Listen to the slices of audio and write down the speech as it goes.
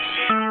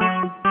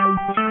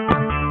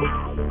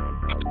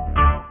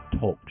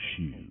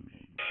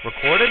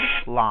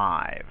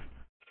live.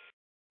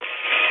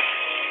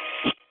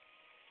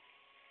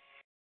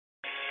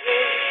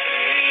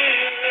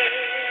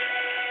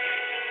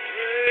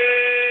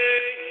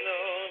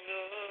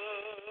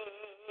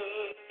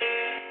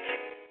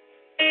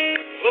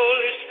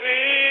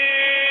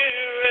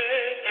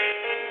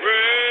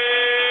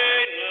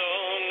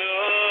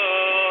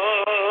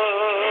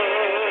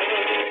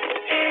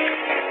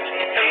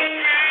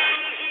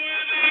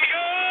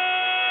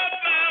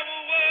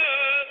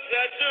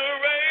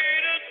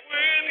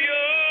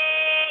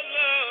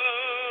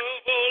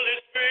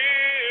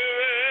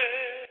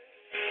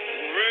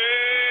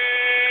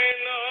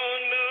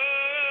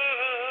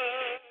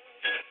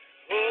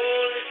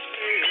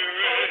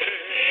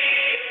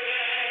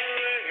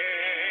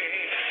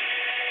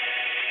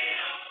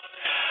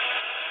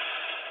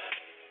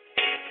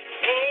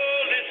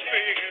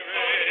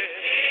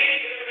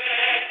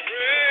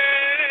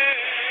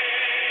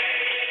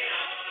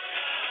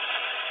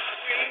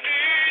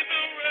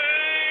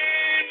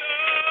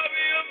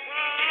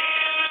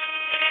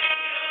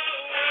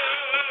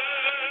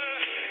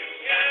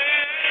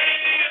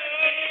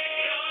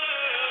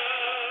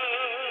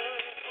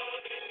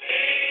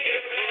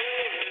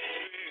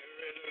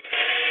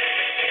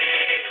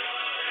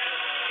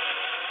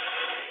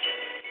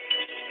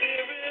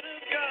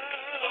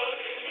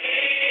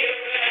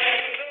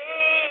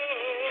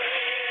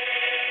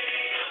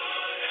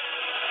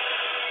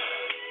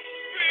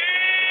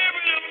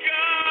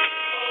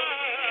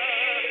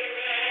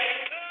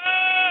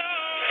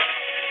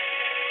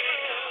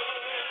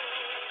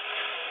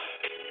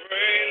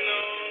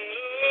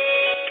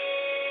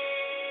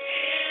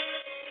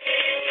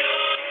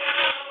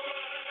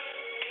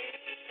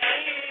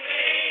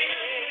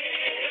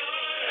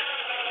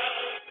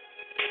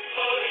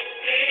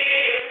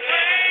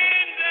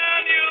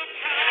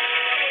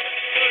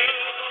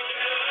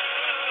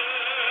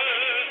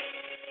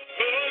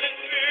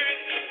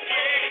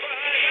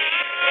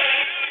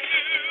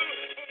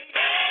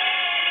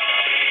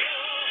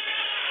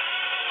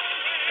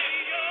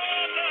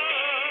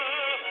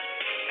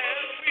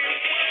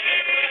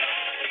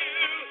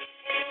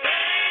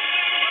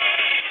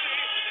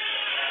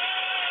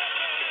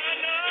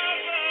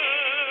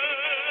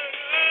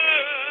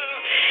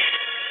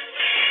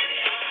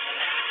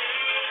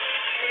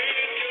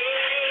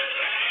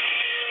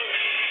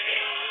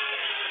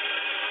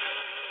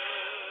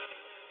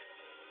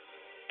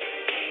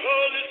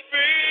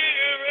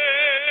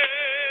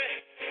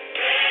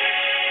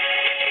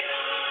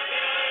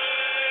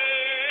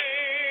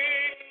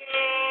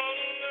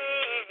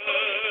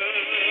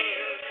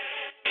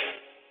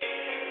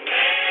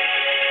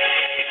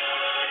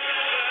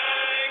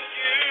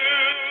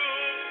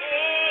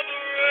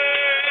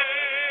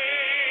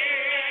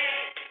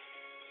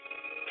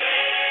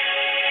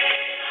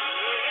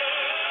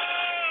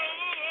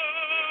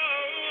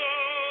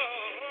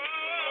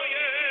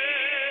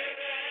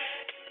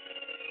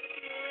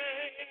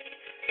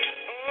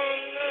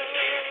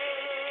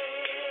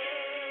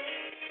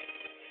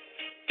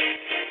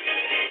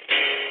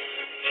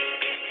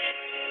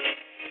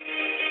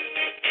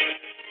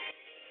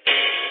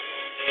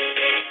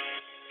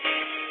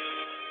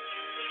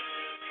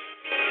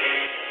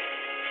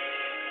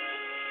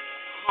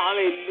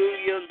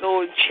 Hallelujah,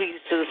 Lord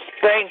Jesus.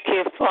 Thank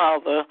you,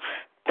 Father.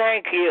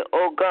 Thank you,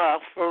 oh God,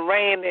 for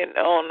raining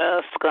on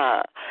us,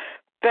 God.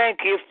 Thank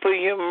you for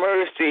your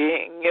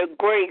mercy and your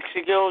grace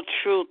and your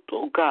truth,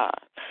 oh God.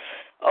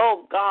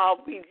 Oh God,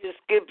 we just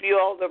give you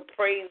all the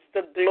praise,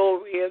 the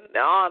glory, and the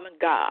honor,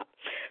 God.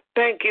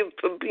 Thank you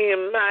for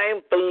being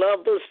mindful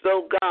of us,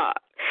 oh God,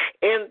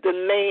 in the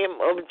name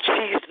of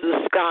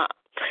Jesus, God,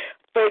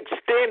 for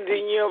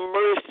extending your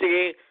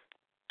mercy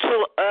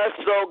to us,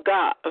 oh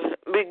God.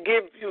 We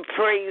give you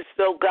praise,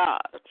 oh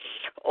God.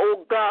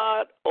 Oh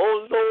God,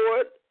 oh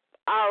Lord,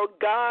 our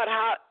God,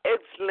 how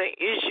excellent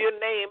is your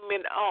name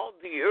in all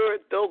the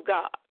earth, oh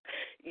God.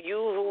 You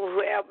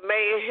who have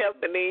made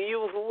heaven and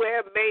you who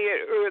have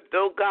made earth,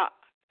 oh God.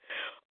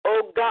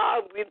 Oh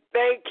God, we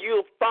thank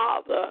you,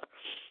 Father,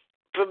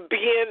 for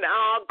being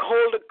our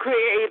holy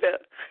creator,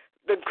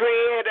 the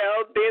creator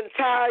of the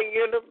entire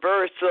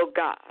universe, oh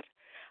God.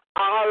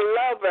 Our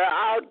lover,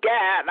 our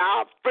guide,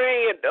 our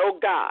friend, oh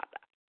God.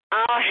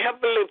 Our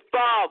Heavenly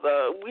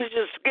Father, we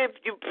just give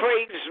you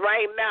praise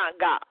right now,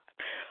 God.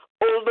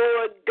 Oh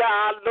Lord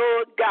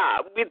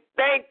God, we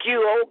thank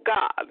you, oh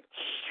God,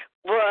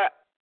 for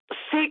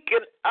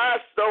seeking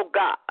us, oh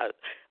God.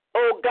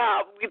 Oh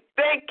God, we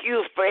thank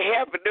you for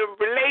having a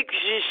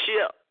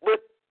relationship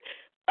with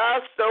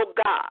us, oh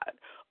God.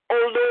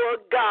 Oh,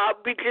 Lord God,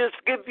 we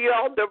just give you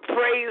all the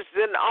praise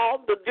and all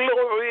the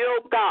glory,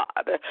 oh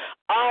God.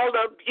 All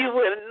of you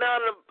and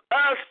none of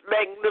us,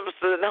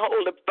 magnificent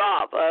Holy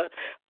Father.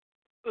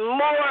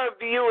 More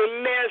of you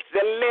and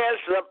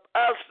less of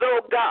us, oh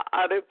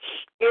God.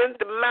 In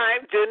the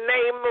mighty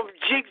name of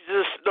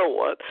Jesus,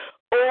 Lord.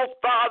 Oh,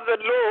 Father,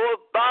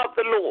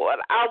 Lord,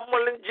 I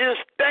want to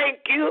just thank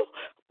you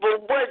for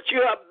what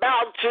you're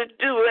about to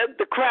do at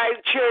the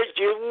Christ Church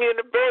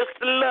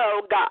Universal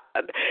Love,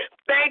 God.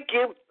 Thank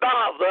you,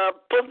 Father,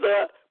 for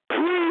the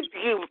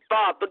preview,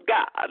 Father.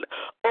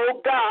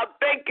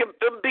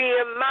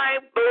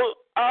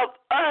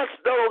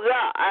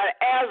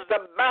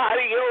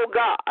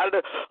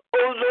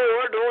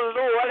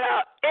 Lord,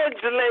 how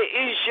excellent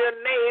is your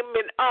name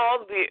in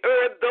all the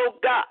earth, oh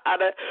God.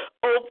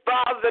 Oh,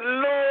 Father,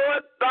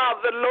 Lord,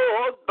 Father,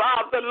 Lord,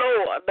 Father,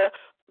 Lord.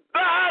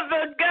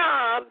 Father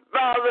God,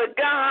 Father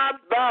God,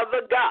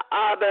 Father God.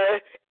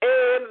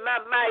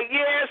 My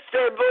yes,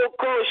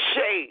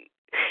 Bokoshe.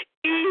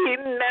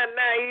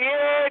 Nana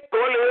ye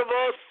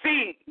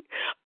kolevosi.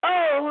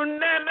 Oh,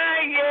 Nana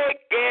ye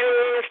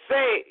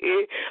kerese.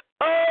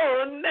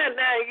 Oh,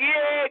 Nana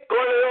ye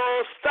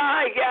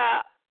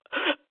koleosaya.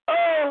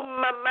 Oh,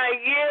 Mama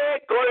ye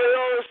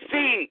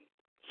koleosi.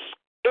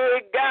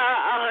 God,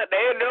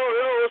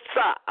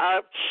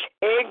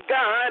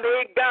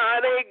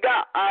 God,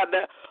 God.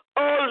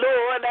 Oh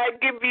Lord, I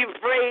give you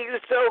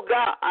praise, oh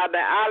God.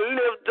 I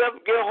lift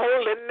up your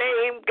holy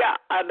name,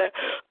 God.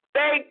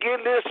 Thank you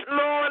this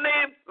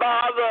morning,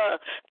 Father.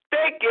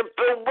 Thank you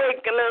for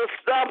waking us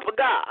up,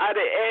 God,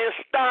 and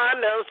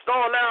starting us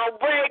on our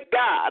way,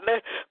 God.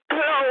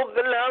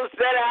 Clothing us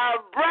in our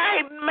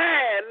right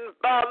mind,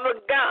 Father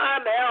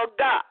God, oh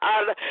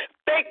God.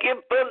 Thank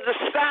you for the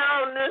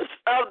soundness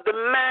of the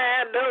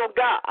mind, oh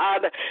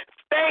God.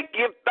 Thank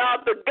you,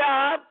 Father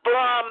God, for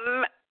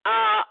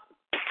our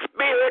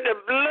spirit of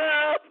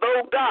love,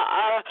 oh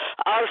God.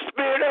 Our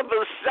spirit of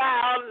a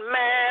sound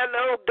man,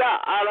 oh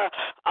God.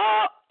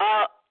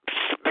 Our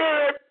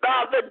spirit,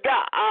 Father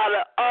God,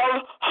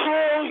 of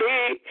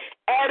holy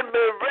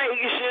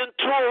admiration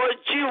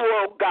towards you,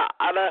 oh God.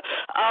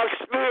 Our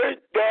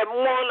spirit that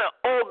want to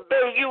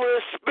obey you in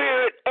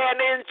spirit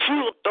and in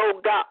truth,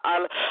 oh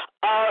God.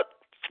 Our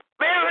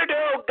spirit,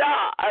 oh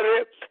God,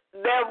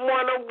 that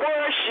want to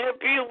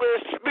worship you in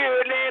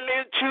spirit and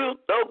in truth,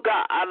 oh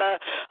God.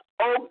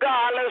 Oh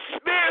God, a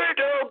spirit,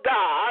 oh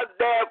God,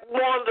 that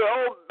want to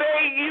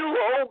obey you,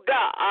 oh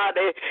God,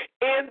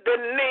 in the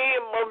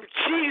name of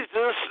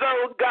Jesus,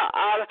 oh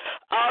God.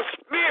 A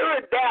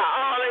spirit that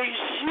honors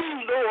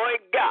you, Lord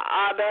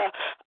God.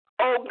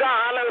 Oh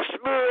God, a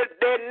spirit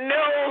that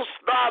knows,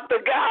 Father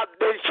God,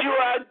 that you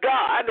are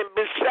God, and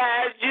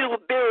besides you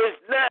there is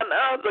none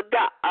other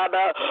God.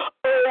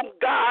 Oh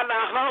God,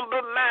 I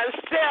humble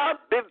myself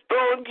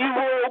before you,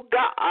 oh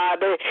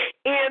God,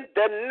 in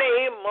the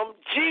name of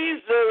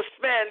Jesus,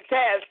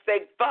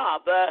 fantastic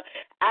Father.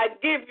 I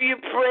give you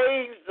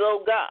praise,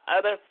 oh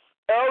God.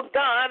 Oh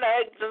God,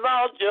 I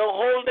exalt your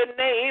holy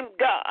name,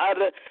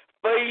 God.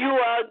 For you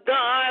are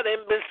God,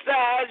 and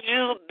besides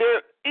you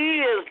there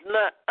is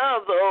none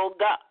other, oh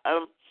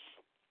God.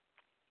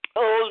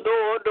 Oh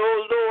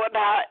Lord,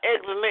 how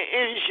excellent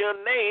is your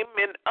name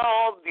in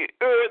all the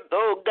earth,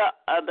 oh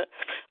God.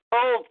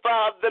 Oh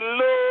Father,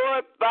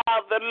 Lord,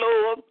 Father,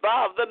 Lord,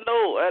 Father,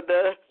 Lord.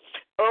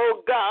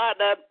 Oh God,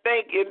 I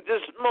thank you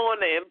this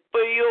morning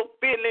for your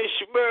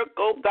finished work,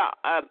 oh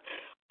God.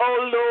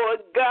 Oh Lord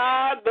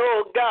God,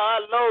 oh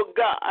God, oh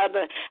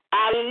God.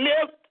 I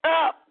lift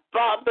up,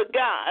 Father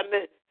God,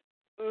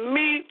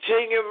 me to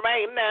you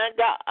right now,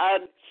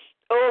 God.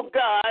 Oh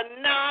God,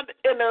 not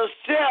in a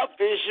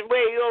selfish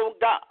way, oh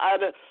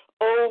God.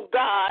 Oh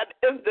God,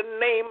 in the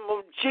name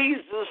of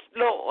Jesus,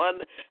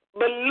 Lord.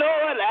 But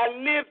Lord, I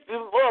lift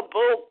you up,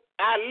 oh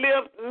I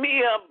lift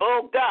me up,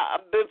 oh God,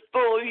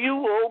 before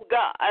you, oh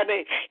God,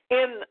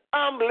 in the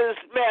humblest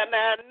manner.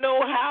 I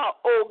know how,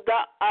 oh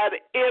God,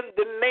 in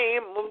the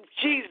name of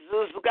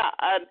Jesus,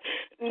 God,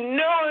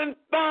 knowing,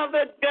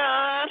 Father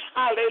God,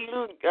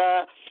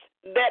 hallelujah,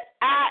 that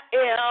I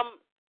am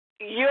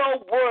your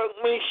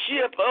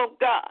workmanship, oh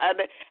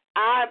God.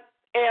 I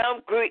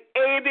am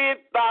created,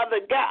 Father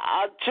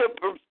God, to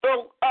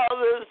provoke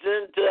others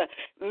and to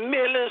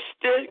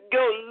minister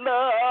your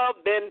love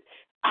and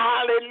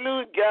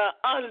hallelujah,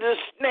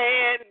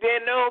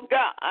 understanding, oh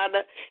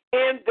God,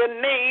 in the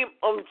name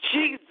of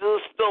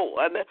Jesus,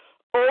 Lord.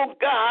 Oh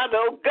God,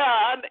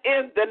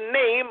 in the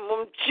name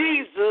of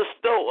Jesus,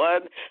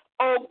 Lord.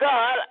 Oh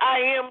God, I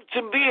am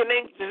to be an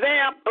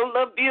example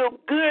of your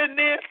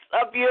goodness,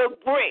 of your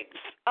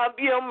grace, of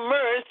your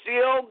mercy,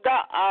 oh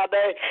God,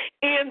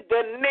 in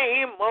the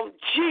name of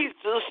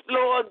Jesus,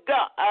 Lord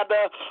God.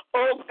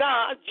 Oh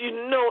God,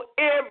 you know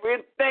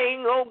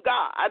everything, oh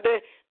God,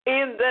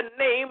 in the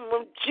name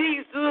of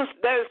Jesus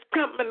that's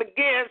coming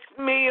against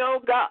me, oh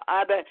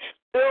God.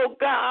 Oh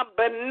God,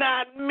 but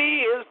not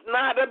me. It's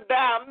not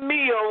about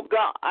me, oh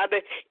God.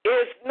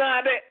 It's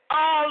not at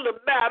all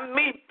about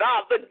me,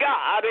 Father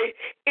God.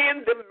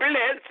 In the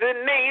blessed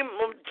name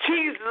of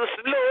Jesus,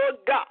 Lord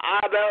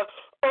God.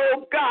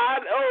 Oh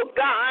God,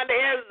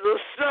 as the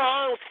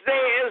song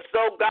says,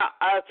 oh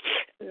God,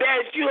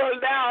 that you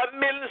allow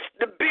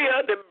Minister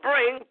Bill to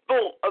bring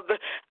forth.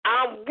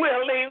 I'm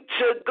willing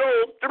to go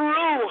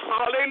through,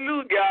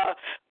 hallelujah,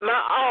 my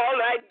all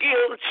I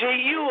give to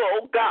you,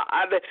 oh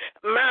God.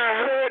 My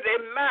hurt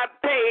and my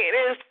pain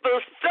is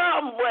for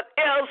someone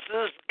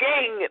else's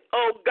gain,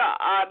 oh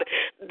God.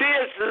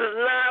 This is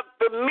not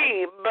for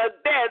me,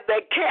 but that the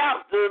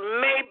captive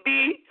may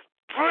be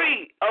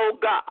free, oh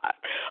God.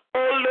 Oh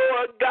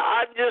Lord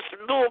God, just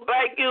move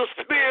by your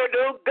spirit,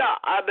 oh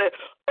God.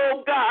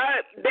 Oh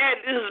God, that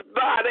his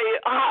body,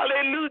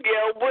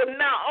 hallelujah, will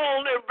not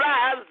only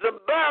rise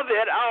above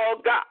it,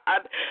 oh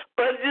God,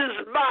 but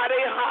his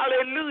body,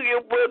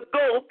 warrior will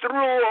go through,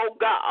 oh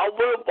God,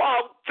 will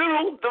walk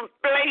through the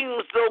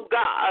flames, oh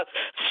God,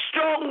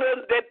 stronger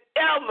than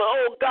ever,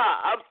 oh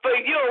God, for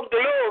your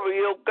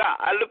glory, oh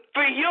God,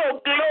 for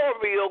your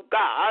glory, oh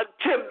God,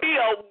 to be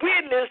a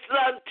witness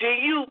unto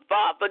you,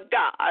 Father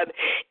God,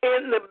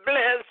 in the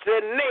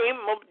blessed name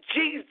of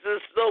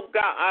Jesus, oh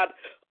God.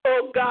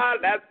 Oh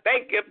God, I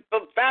thank you for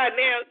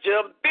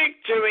financial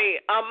victory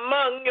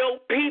among your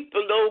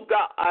people, oh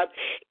God,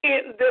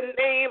 in the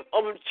name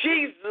of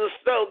Jesus,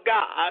 oh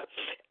God,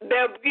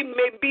 that we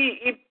may be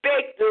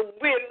effective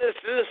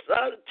witnesses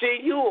unto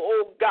you,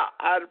 oh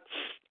God.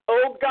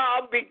 Oh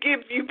God, we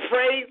give you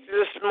praise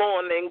this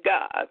morning,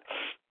 God.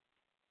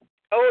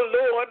 Oh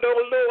Lord,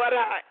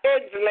 how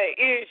excellent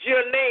is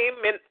your name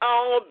in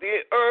all the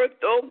earth,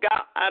 oh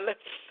God.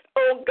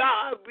 Oh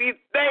God, we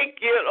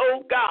thank you,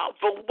 oh God,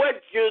 for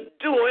what you're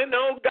doing,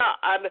 oh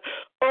God.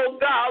 Oh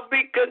God,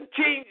 we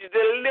continue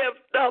to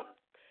lift up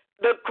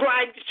the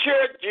Christ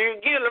Church, your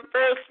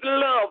universal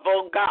love,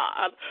 oh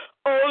God.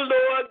 Oh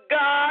Lord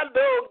God,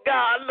 oh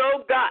God,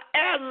 oh God,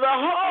 as a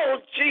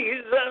whole,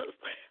 Jesus.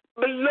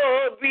 But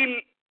Lord,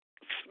 we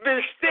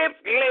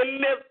specifically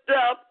lift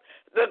up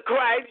the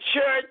Christ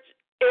Church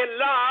in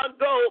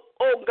Largo,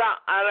 oh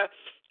God.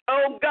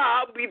 Oh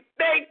God, we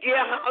thank you,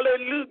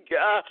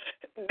 hallelujah,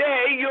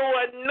 that your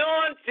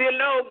anointing,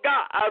 oh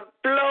God,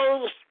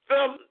 flows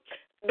from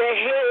the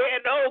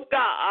head, oh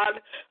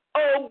God.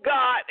 Oh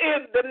God,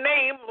 in the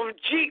name of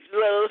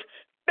Jesus,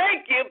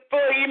 thank you for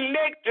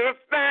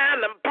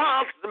electrifying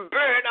Apostle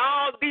Bird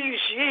all these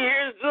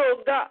years,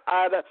 oh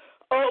God.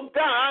 Oh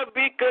God,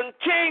 we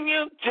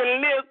continue to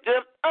lift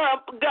him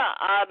up,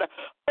 God.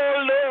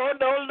 Oh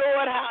Lord,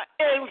 how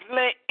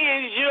excellent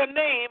is your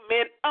name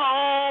in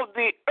all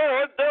the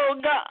earth,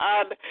 oh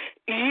God.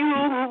 You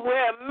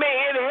have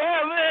made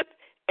heaven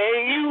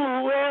and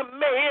you have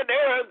made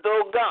earth,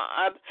 oh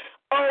God.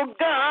 Oh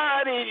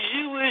God, is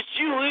you,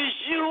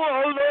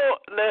 oh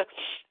Lord.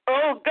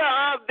 Oh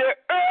God, the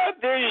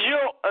earth is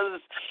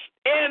yours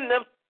and the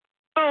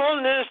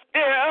fullness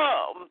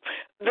thereof,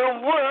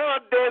 the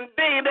world and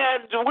they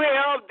that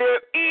dwell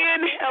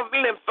therein,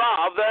 Heavenly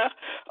Father.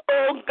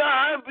 Oh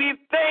God, we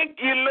thank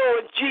you,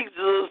 Lord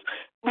Jesus.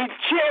 We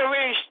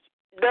cherish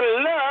the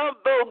love,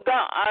 oh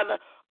God.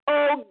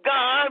 Oh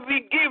God,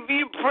 we give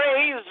you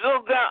praise,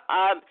 oh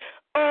God.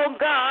 Oh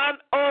God,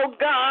 oh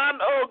God,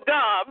 oh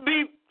God,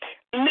 we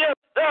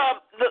lift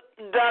up the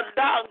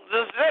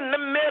doctors and the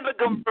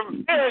medical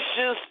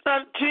professions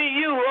unto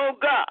you, oh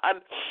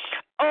God.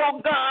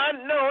 Oh God,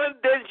 knowing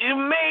that you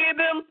made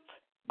them,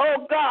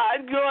 oh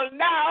God, you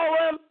allow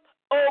them,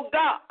 oh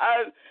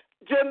God,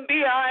 to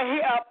be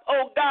our help,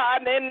 oh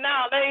God, and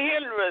not a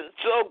hindrance,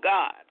 oh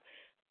God.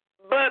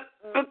 But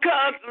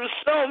because of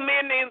so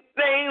many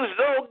things,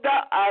 oh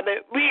God,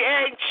 we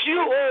ask you,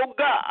 oh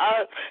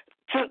God,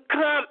 to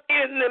come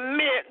in the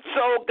midst,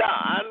 oh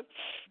God.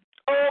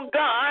 Oh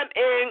God,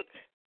 and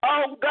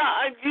oh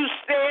God, you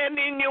stand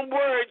in your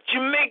word,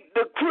 you make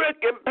the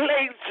crooked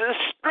places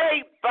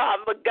straight,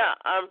 Father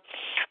God.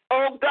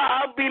 Oh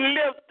God, we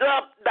lift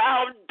up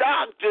our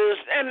doctors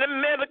and the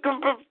medical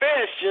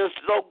professions,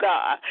 oh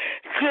God.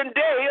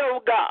 Today,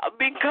 oh God,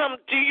 we come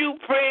to you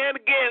praying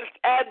against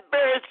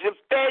adverse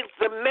effects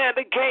of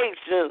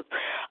medications,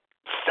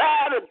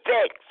 side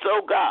effects,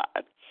 oh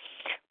God.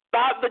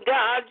 Father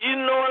God, you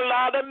know a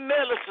lot of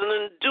medicine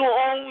and do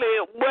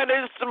only what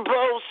it's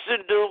supposed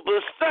to do,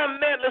 but some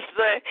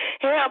medicine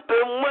help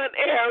in one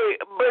area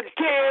but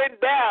tear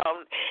it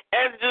down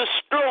and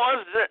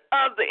destroys the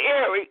other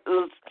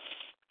areas.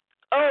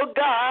 Oh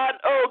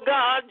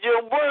God,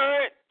 your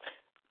word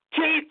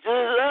teaches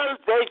us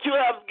that you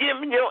have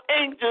given your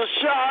angels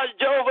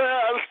charge over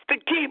us to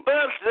keep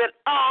us in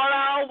all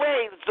our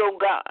ways, oh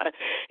God.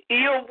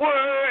 Your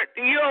word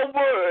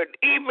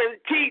even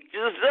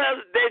teaches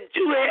us that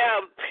you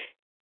have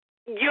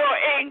your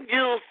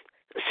angels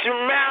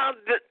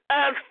surrounded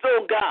us,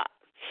 oh God.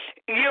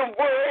 Your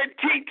word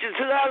teaches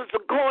us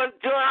according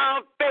to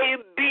our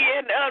faith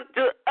being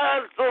unto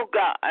us, oh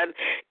God.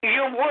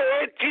 Your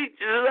word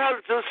teaches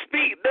us to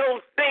speak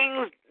those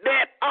things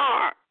that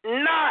are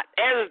not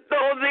as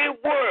though they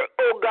were,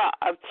 oh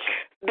God.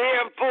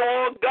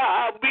 Therefore,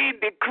 God, we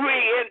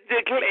decree and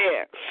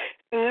declare,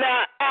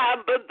 not I,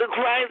 but the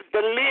Christ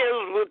that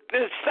lives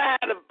within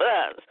inside of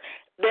us,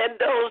 that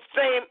those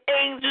same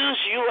angels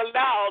you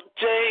allowed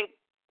to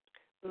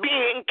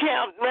be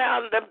encamped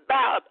round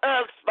about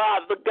us,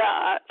 Father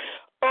God.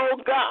 Oh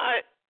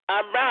God,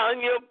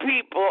 around your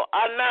people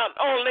are not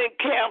only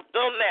camped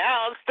on the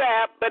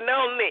outside, but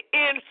on the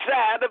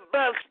inside of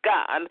us,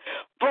 God,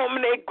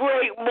 forming a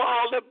great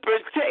wall of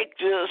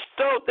protection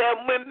so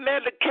that when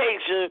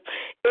medication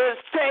is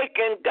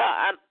taken,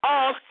 God,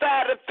 all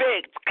side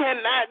effects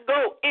cannot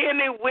go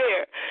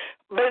anywhere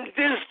but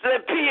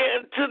disappear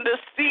into the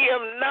sea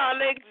of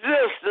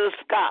non-existence,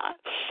 God.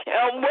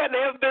 And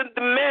whatever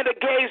the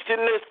medication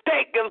is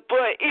taken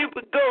for, it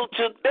would go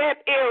to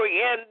that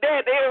area and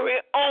that area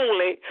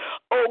only,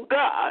 oh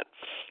God.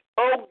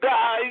 Oh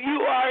God,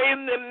 you are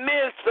in the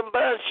midst of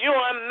us. You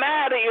are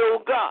mighty,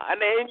 oh God,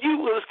 and you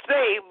will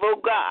save, oh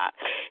God.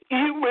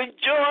 You will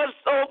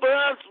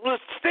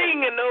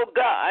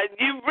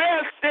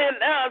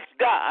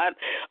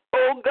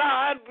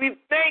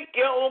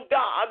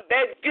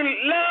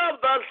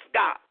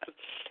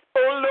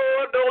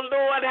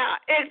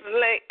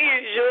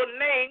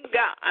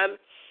God.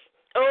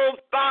 Oh,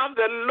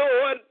 Father,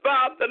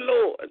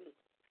 Lord,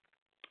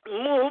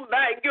 move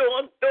by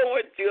your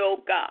authority, oh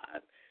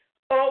God.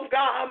 Oh,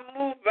 God,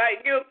 move by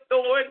your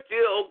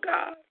authority, oh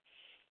God.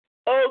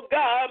 Oh,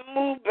 God,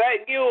 move by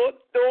your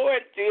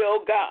authority,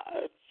 oh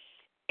God.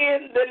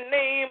 In the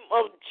name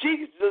of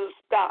Jesus,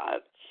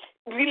 God,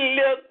 we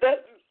lift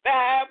up the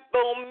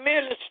fivefold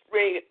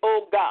ministry,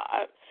 oh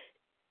God,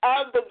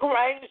 of the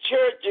Grand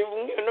Church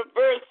of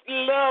Universal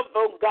Love,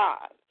 oh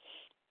God.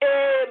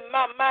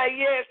 Mama,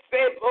 yes,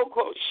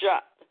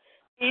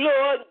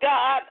 Lord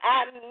God,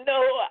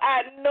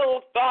 I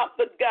know,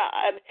 Father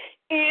God,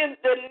 in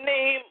the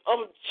name of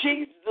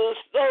Jesus,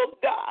 oh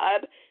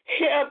God,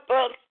 help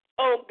us,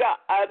 oh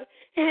God,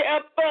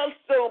 help us,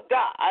 oh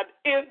God,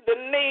 in the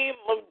name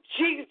of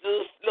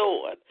Jesus,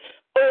 Lord.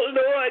 Oh,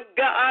 Lord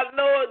God,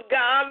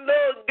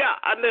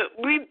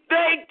 we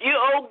thank you,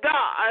 oh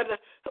God,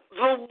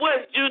 for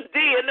what you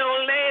did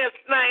on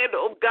last night,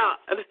 oh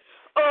God.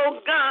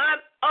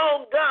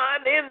 Oh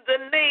God, in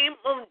the name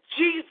of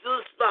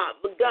Jesus,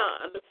 Father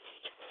God.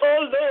 Oh,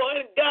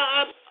 Lord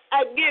God,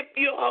 I give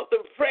you all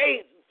the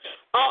praise,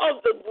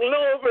 all the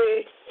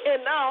glory,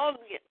 and all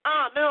the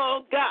honor,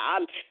 oh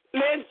God.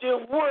 Let your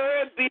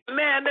word be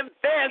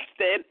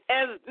manifested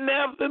as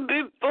never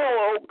before,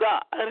 oh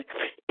God.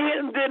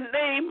 In the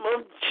name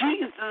of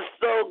Jesus,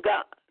 oh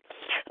God.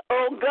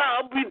 Oh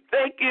God, we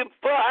thank you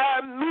for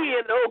our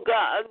men, oh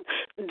God,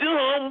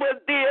 doing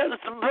what they're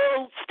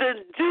supposed to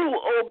do,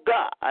 oh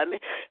God,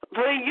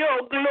 for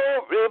your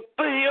glory,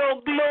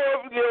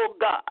 oh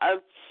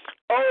God.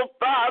 Oh,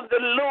 Father,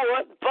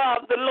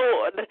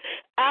 Lord,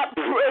 I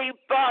pray,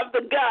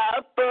 Father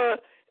God, for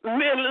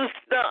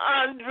Minister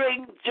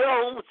Andre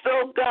Jones,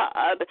 oh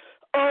God.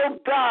 Oh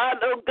God,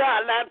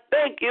 I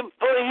thank you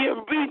for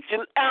him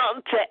reaching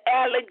out to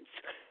Alex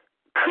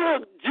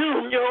Cook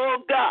Jr.,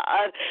 oh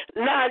God,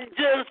 not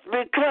just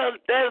because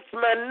that's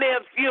my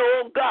nephew,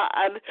 oh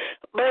God,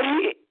 but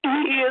he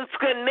is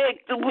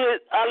connected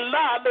with a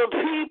lot of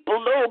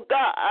people, oh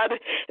God,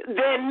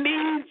 that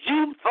need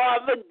you,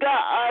 Father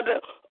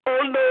God, oh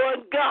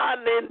Lord God,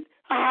 and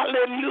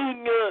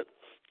hallelujah.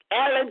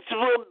 Alex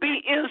will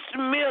be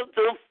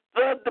instrumental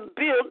for the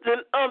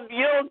building of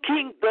your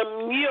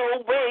kingdom,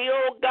 your way,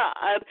 oh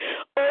God.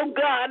 Oh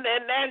God,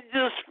 and I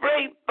just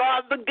pray,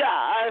 Father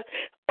God,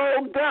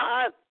 oh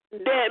God,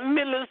 that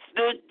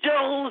Minister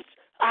Jones,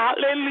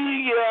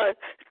 hallelujah,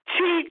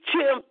 teach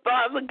him,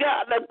 Father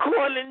God,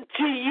 according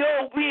to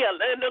your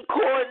will and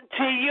according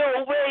to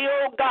your way,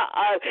 oh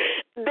God,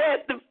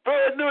 that the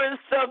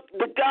furtherance of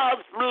the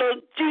gospel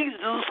of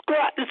Jesus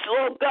Christ,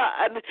 oh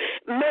God,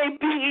 may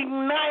be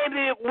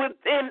ignited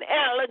within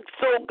Alex,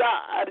 oh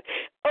God.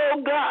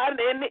 Oh God,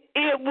 and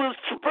it will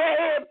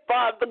spread,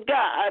 Father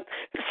God,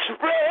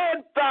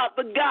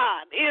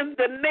 in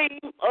the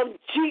name of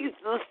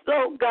Jesus,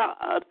 oh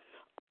God.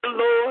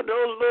 Oh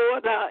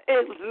Lord, how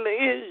excellent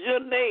is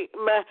your name.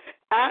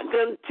 I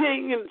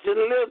continue to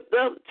lift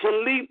up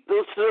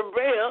Talitha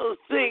Sorrell,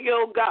 sing,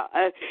 oh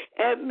God,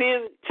 and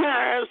the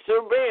entire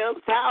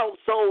Sorrell's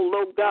household,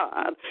 oh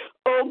God.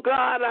 Oh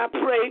God, I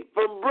pray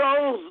for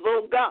Rose,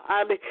 oh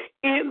God,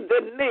 in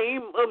the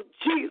name of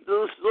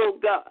Jesus, oh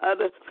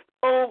God.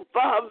 Oh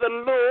Father,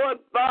 Lord,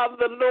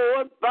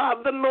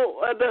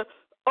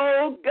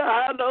 oh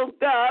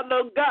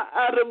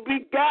God,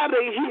 we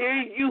gotta hear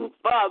you,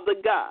 Father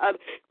God.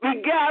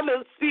 We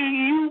gotta see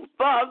you,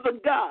 Father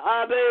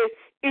God,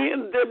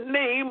 in the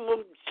name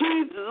of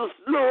Jesus,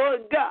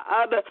 Lord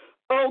God.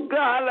 Oh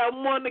God, I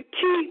want to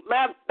keep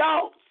my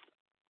thoughts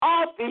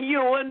off of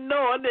you,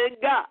 anointed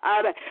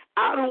God.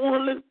 I don't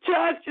want to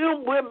touch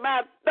them with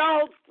my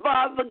thoughts,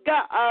 Father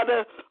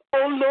God.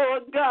 Oh,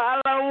 Lord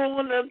God, I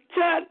want to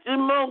touch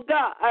them, oh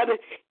God,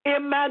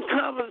 in my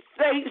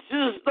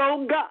conversations,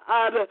 oh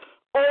God.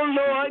 Oh,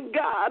 Lord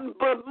God,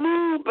 but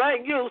move by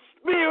your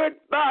spirit,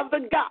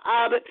 Father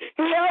God.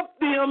 Help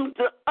them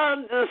to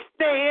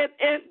understand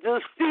and to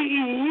see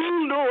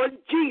you, Lord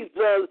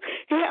Jesus.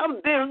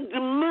 Help them to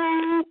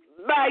move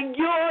by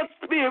your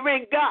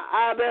spirit,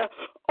 God.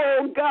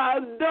 Oh,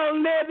 God,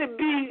 don't let it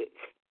be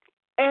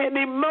an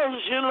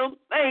emotional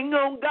thing,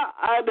 oh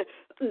God.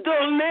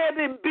 Don't let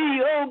it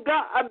be, oh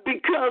God,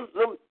 because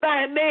of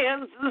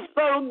finances,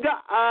 oh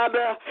God.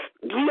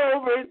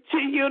 Glory to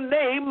your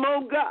name,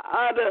 oh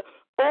God.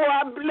 Oh,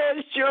 I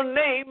bless your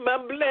name,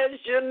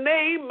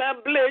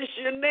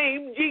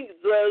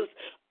 Jesus.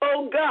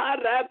 Oh God,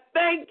 I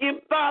thank you,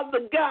 Father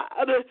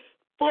God,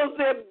 for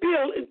the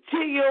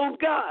ability, oh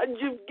God,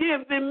 you've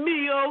given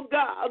me, oh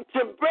God,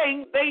 to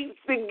bring things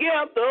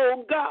together,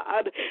 oh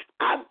God.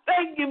 I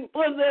thank you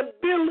for the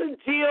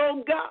ability,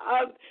 oh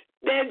God,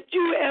 that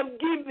you have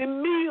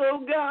given me, oh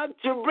God,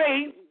 to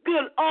raise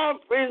good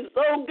offerings,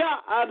 oh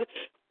God,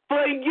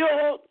 for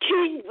your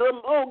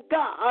kingdom, oh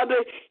God,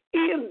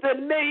 in the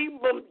name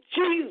of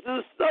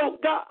Jesus, oh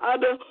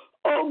God.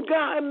 Oh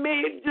God,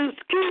 may it just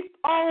keep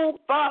on,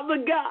 Father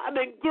God,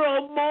 and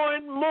grow more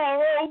and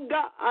more, oh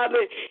God,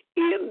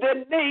 in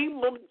the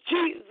name of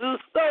Jesus,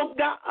 oh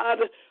God.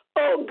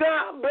 oh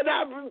God, but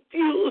I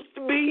refuse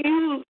to be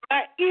used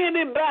by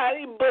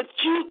anybody but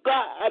you,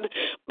 God,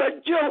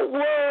 but your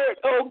word,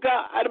 oh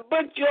God,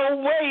 but your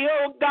way,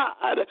 oh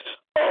God.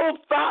 Oh,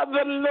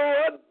 Father,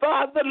 Lord,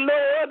 Father,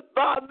 Lord,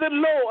 Father,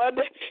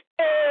 Lord.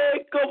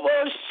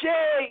 Como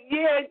she,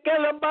 ye,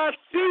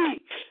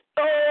 calamasi.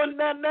 Oh,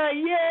 nana,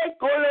 ye,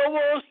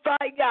 como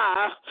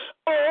saya.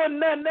 Oh,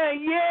 nana,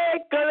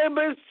 ye,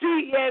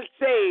 calamasi,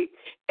 say.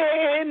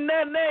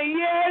 Nana,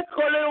 ye,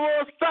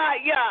 como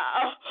saya.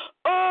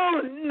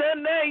 Oh,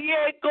 nana,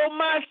 ye,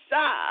 como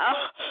sa.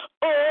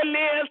 Oh,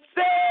 le,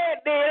 se,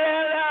 de,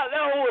 la,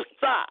 la,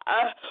 sa.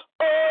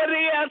 Oh,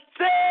 le,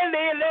 se,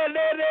 de, la,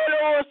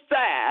 la,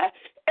 sa.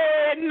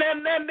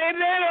 Nana, de,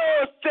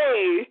 la,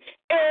 say.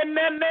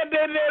 Nana,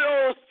 de,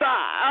 la, sa.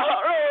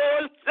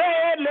 Oh,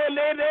 say, le,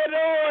 le,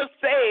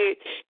 say.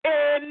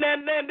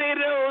 Nana, de,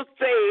 la,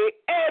 say.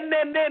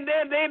 Nana,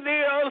 de,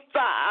 la,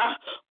 sa.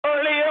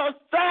 Oh, le,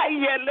 sa,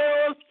 ye, le,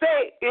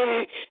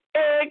 say.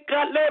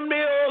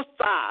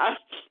 Kalemiosa.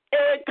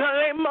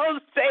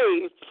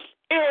 Kalemose.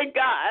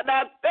 God,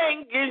 I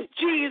thank you,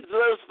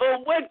 Jesus, for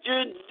what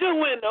you're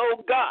doing,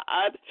 oh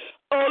God.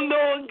 Oh,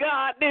 Lord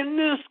God, in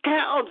this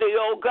county,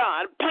 oh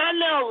God,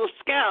 Pinellas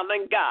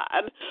County,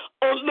 God.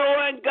 Oh,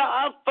 Lord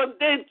God, for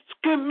this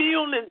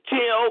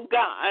community, oh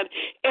God,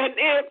 and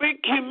every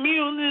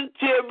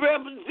community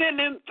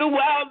represented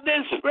throughout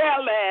this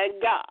rally,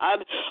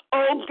 God.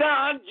 Oh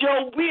God,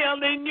 your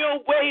will and your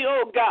way,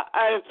 oh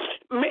God.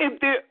 May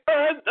the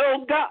earth,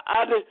 oh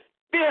God,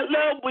 fill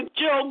up with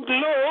your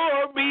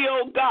glory,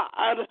 oh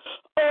God.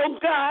 Oh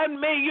God,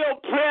 may your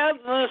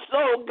presence,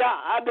 oh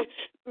God,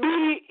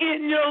 be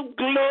in your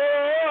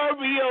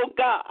glory, oh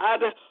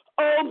God.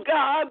 Oh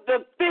God,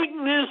 the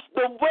thickness,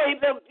 the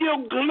weight of your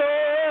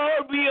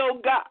glory, oh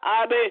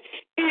God.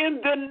 In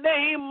the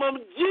name of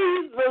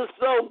Jesus,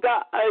 oh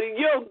God,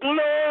 your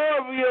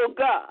glory, oh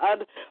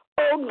God.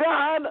 Oh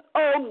God,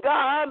 oh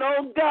God,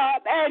 oh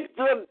God,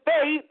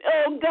 activate,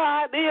 oh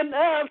God, in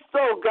us,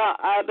 oh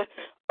God.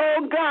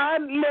 Oh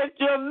God, let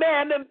your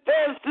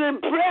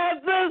manifesting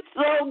presence,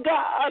 oh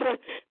God,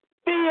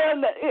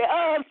 fill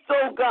us,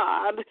 oh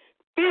God.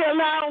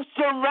 Fill our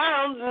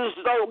surroundings,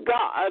 oh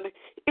God.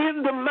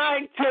 In the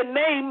mighty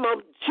name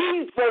of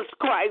Jesus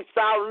Christ,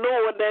 our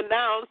Lord and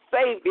our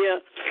Savior.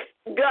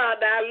 God,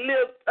 I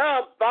lift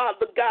up,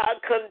 Father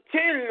God,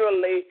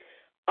 continually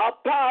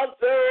Apostle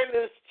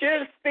Ernest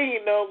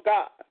Justine, oh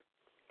God.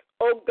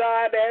 Oh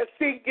God, as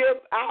he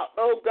gives out,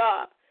 oh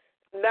God,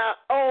 not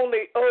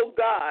only, oh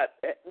God,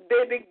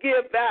 did he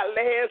give out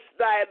last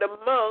night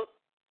among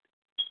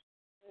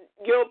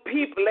your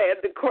people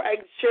at the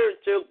Christ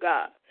Church, oh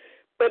God,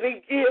 but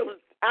he gives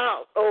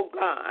out, oh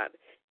God,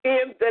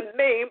 in the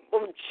name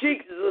of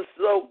Jesus,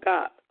 oh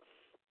God.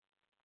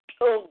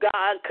 Oh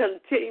God,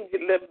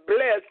 continue to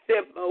bless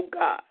him, oh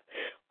God.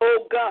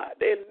 Oh God,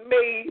 and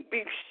may he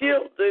be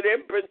shielded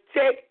and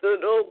protected,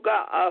 oh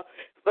God,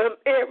 from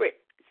every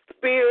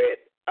spirit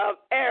of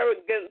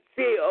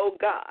arrogancy, oh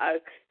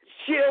God.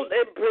 Shield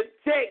and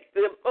protect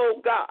them,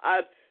 oh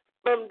God,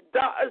 from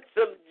darts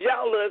of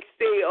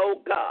jealousy,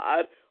 oh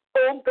God.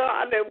 Oh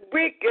God, and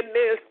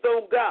wickedness,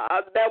 oh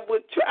God, that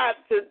would try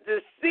to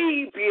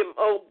deceive him,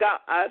 oh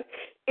God,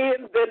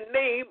 in the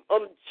name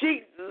of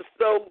Jesus,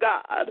 oh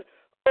God.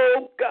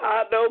 Oh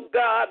God, oh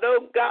God,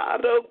 oh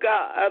God, oh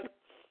God.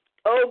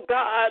 Oh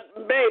God,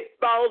 may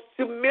false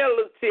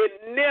humility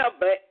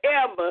never,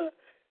 ever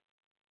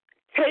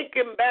take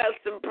him by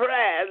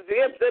surprise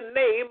in the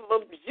name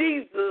of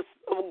Jesus,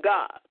 oh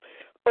God.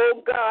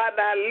 Oh God,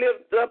 I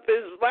lift up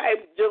his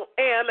wife,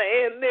 Joanna,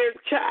 and their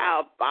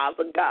child,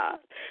 Father God.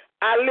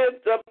 I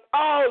lift up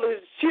all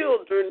his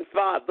children,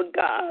 Father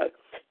God,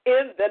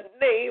 in the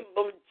name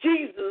of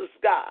Jesus,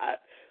 God.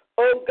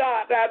 Oh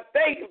God, I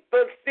thank you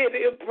for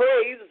City of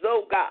Praise,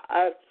 oh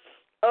God.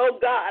 Oh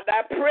God,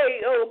 I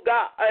pray, oh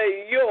God,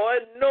 your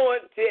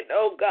anointing,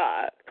 oh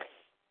God.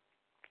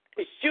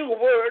 Your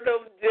word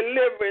of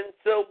deliverance,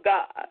 oh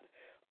God.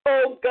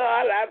 Oh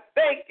God, I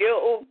thank you,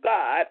 oh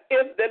God,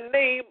 in the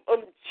name of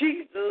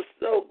Jesus,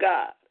 oh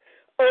God.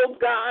 Oh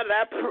God,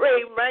 I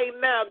pray right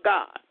now,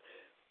 God,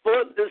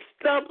 for the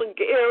stomach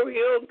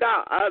area, oh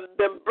God,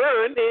 the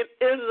burning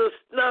in the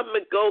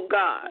stomach, oh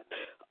God.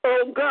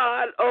 Oh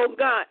God,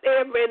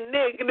 every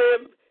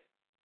negative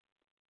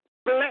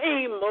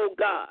flame, oh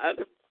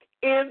God,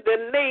 in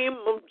the name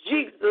of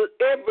Jesus,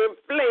 every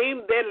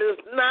flame that is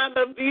not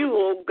of you,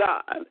 oh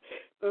God.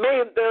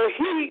 May the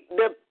heat,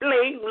 the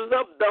flames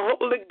of the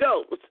Holy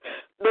Ghost,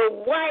 the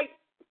white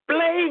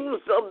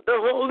flames of the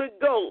Holy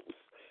Ghost,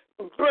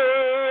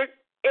 burn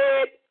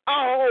it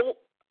all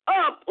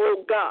up,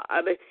 oh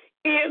God,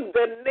 in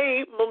the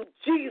name of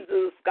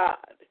Jesus, God.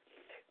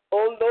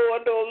 Oh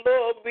Lord,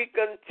 we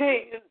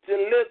continue to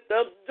lift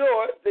up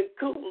Dorothy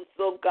Coons,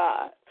 oh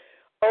God.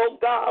 Oh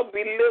God,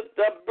 we lift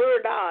up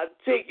Bernard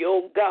to you,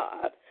 oh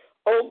God.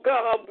 Oh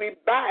God, we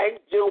bind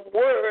your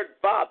word,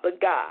 Father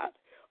God.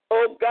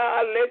 Oh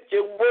God, let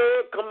your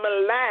word come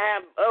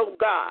alive, oh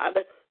God.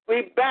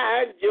 We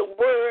bind your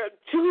word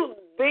to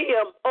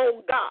them,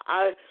 oh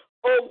God.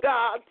 Oh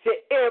God, to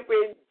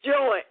every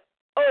joint,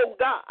 oh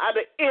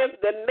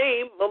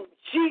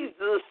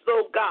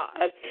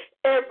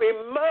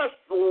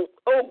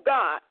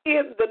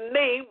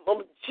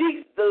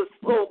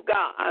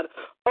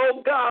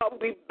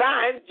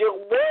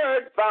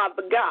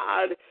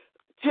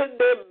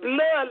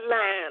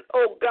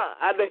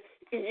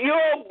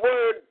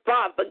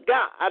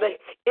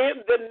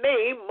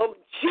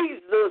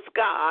Jesus,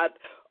 God.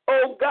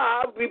 Oh,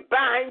 God, we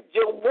bind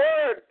your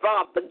word,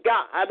 Father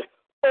God.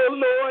 Oh,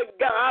 Lord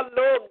God,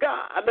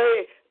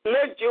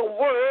 let your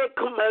word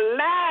come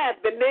alive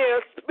in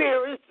their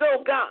spirits,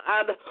 oh,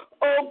 God.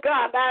 Oh,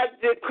 God, I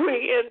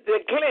decree and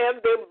declare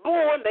they're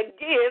born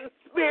again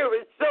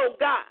spirits, oh,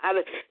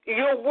 God.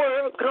 Your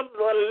word comes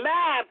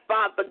alive,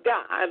 Father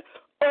God.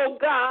 Oh,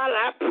 God,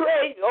 I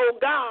pray, oh,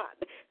 God,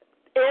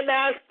 and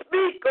I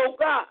speak, oh,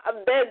 God,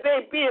 that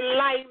they be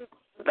enlightened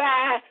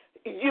by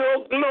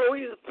your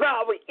glorious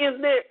power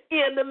in their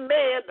inner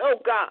man, oh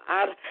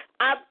God.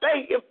 I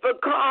thank you for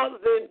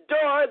causing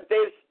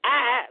Dorothy's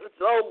eyes,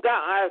 oh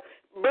God,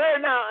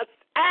 Bernard's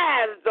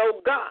eyes,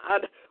 oh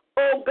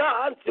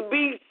God, to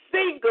be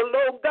single,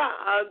 oh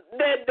God,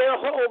 that their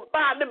whole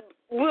body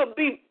will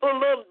be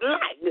full of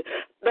light,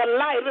 the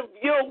light of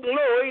your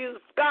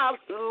glorious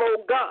gospel,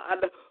 oh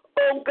God.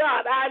 Oh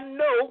God, I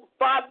know,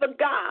 Father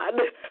God,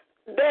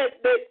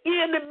 that the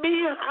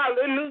enemy,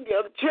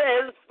 hallelujah,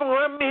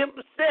 transform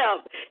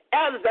himself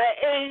as an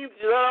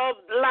angel of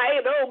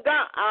light, oh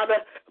God.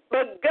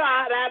 But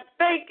God, I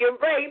thank you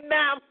right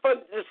now for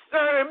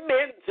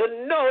discernment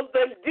to know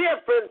the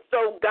difference,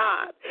 oh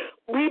God.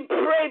 We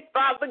pray,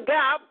 Father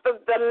God, for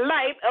the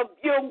light of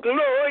your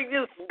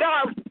glorious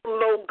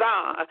gospel, oh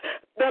God.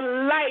 The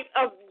light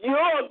of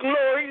your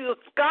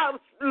glorious gospel,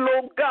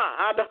 oh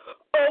God.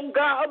 Oh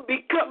God,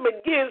 we come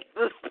against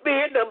the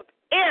spirit of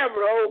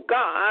error, oh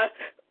God.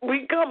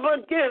 We come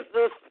against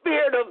the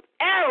spirit of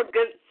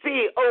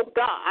arrogancy, oh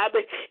God,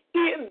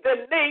 in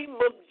the name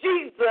of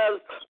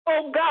Jesus.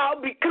 Oh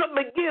God, we come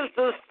against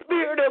the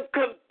spirit of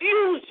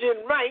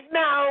confusion right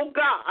now, oh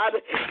God.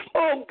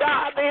 Oh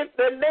God, in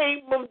the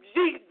name of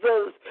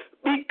Jesus,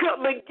 we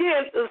come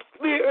against the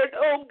spirit,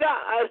 oh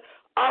God,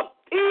 of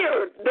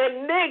fear,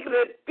 the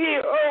negative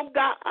fear, oh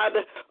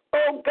God.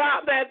 Oh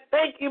God, I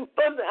thank you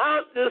for the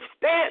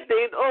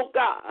understanding, oh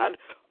God.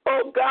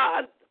 Oh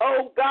God,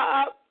 oh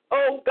God,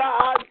 oh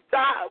God,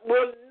 God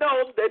will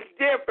know the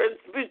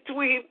difference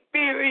between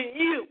fearing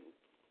you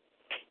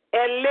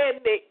and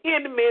letting the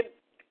enemy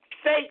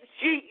say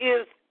she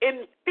is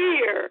in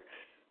fear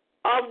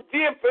of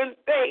different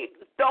things.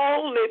 The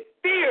only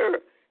fear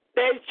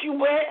that you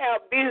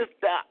have is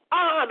to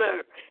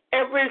honor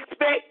and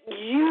respect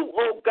you,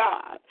 oh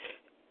God.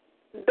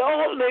 The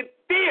only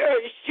fear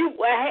she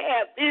will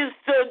have is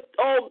to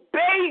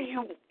obey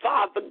you,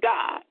 Father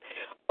God.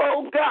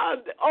 Oh God,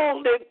 the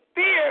only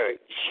fear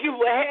she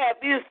will have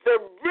is to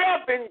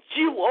reverence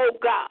you, oh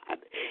God,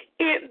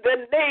 in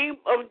the name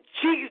of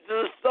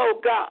Jesus,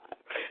 oh God.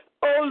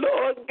 Oh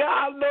Lord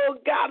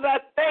God, I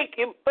thank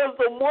you for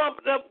the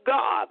woman of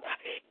God.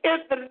 In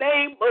the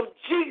name of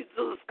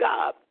Jesus,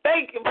 God.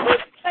 Thank you for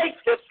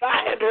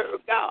sanctifying her,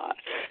 God.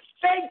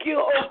 Thank you,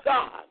 oh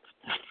God.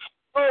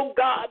 Oh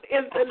God,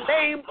 in the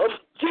name of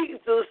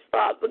Jesus,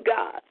 Father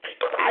God,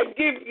 I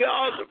give you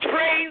all the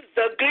praise,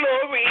 the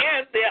glory,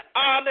 and the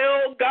honor,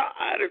 oh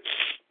God.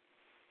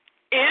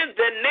 In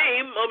the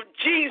name of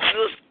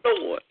Jesus,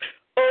 Lord.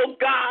 Oh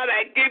God,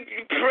 I give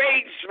you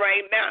praise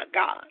right now,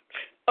 God.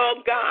 Oh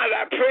God,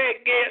 I pray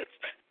against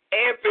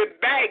every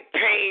back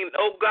pain,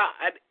 oh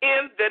God,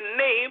 in the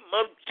name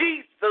of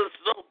Jesus,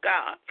 oh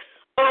God.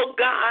 Oh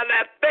God,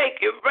 I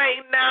thank you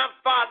right now,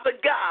 Father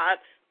God.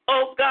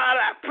 Oh God,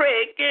 I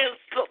pray against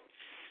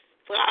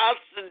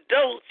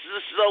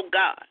acidosis, oh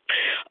God.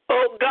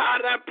 Oh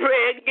God, I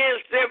pray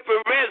against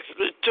every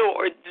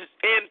respiratory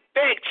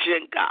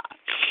infection, God.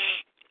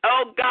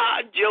 Oh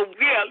God, your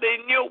will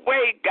and your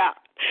way, God.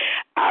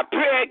 I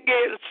pray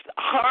against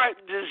heart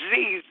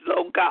disease,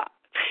 oh God.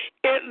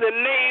 In the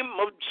name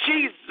of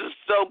Jesus,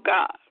 oh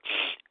God.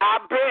 I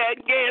pray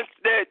against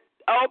the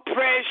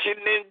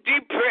oppression and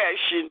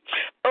depression,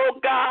 oh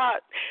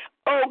God,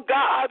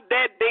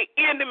 that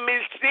the enemy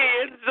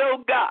sends,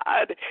 oh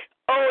God,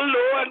 oh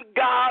Lord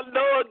God,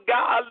 Lord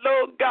God,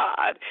 Lord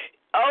God,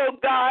 oh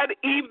God,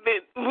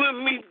 even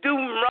when we do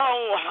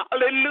wrong,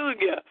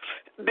 hallelujah,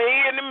 the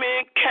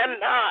enemy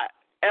cannot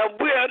and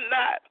will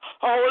not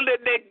hold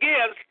it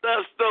against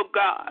us, oh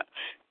God,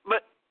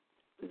 but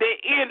the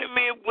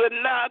enemy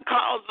will not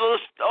cause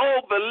us to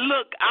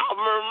overlook our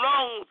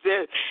wrongs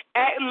and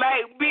act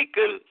like we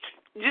can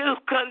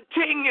just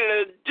continue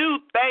to do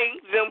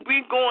things and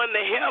we going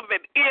to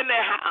heaven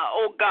anyhow,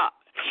 oh God.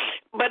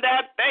 But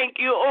I thank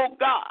you, oh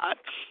God,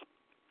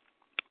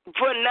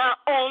 for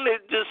not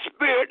only the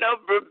spirit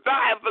of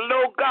revival,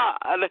 oh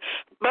God,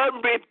 but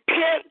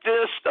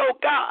repentance, oh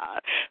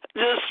God,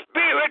 the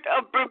spirit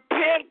of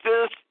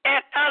repentance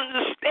and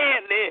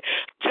understanding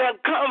to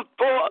come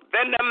forth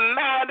in a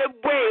mighty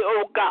way,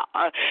 oh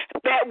God,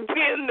 that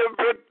when the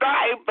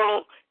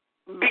revival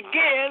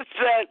begins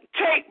to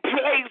take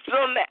place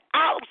on the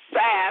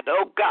outside,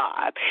 oh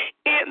God,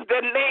 in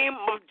the name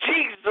of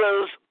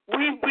Jesus,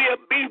 we will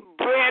be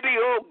ready,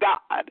 oh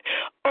God.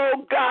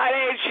 Oh God,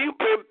 as you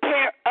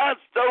prepare us,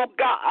 oh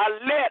God,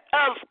 let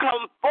us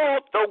come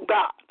forth, oh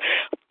God.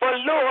 For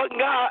Lord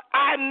God,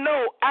 I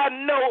know,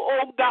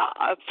 oh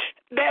God,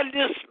 that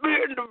the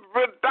spirit of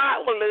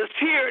revival is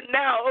here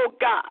now, oh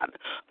God.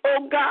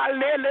 Oh God,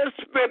 let us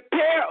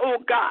prepare, oh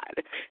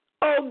God.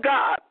 Oh,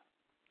 God,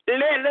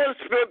 let us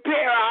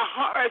prepare our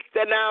hearts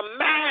and our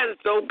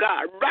minds, oh,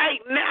 God, right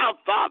now,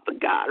 Father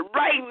God,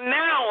 right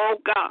now, oh,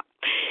 God,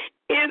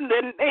 in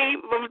the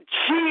name of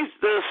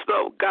Jesus,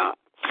 oh, God.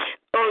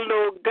 Oh,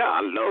 Lord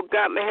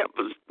God, help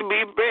us to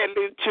be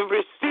ready to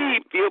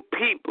receive your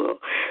people,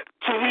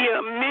 to be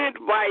a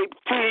midwife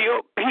to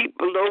your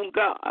people, oh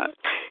God.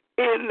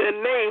 In the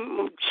name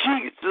of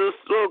Jesus,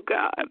 oh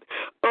God.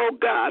 Oh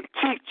God,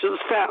 teach us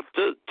how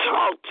to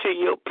talk to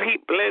your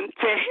people and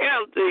to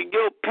handle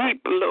your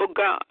people, oh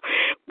God.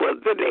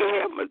 Whether they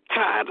have a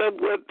title,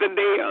 whether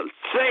they are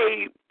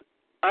saved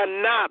or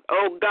not,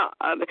 oh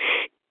God.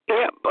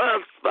 Help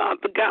us,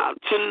 Father God,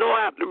 to know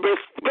how to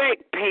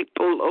respect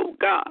people, oh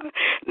God.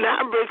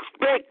 Not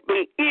respect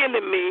the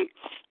enemy,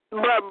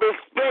 but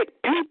respect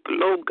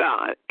people, oh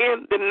God,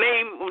 in the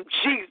name of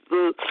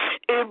Jesus.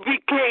 If we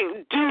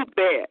can't do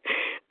that,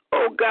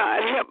 oh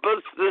God, help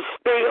us to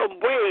stay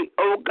away,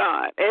 oh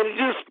God, and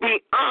just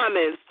be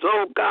honest,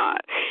 oh God,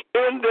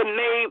 in the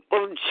name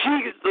of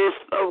Jesus,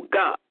 oh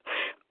God.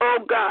 Oh,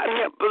 God,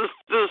 help us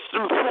to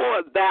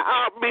support the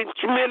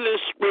outreach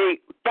ministry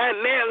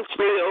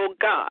financially, oh,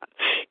 God.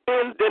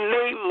 In the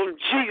name of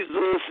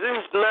Jesus,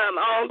 it's not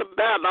all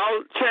about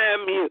all the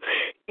time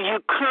you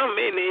come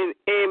in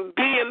and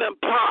being a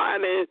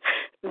part and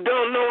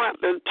don't know how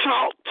to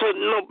talk to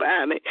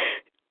nobody.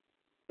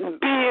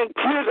 Being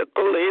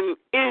critical in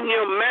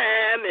your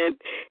mind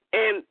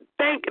and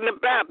thinking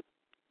about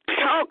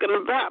talking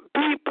about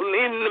people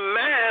in the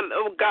mind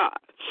of God.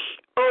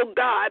 Oh,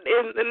 God,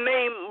 in the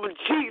name of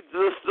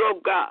Jesus, oh,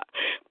 God.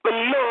 But,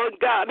 Lord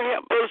God,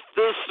 help us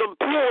to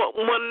support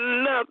one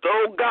another,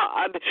 oh,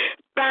 God,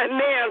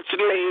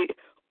 financially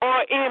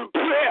or in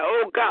prayer,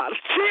 oh, God.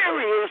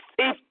 Serious,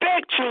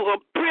 effectual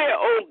prayer,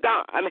 oh,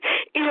 God,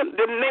 in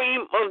the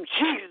name of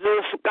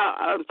Jesus,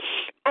 God.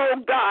 Oh,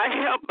 God,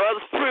 help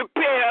us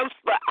prepare us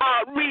for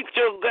outreach,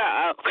 oh,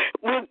 God,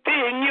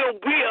 within your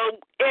will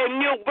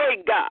and your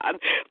way, God.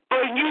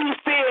 For you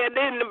said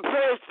in the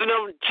person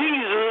of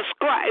Jesus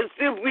Christ,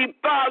 if we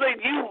follow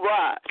you,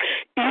 God,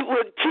 you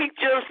would teach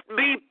us to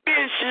be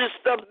fishers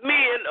of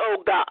men,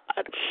 oh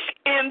God,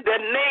 in the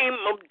name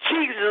of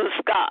Jesus,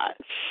 God.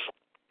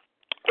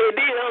 It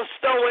is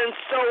so and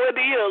so it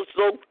is,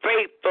 oh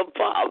faithful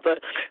Father.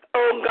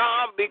 Oh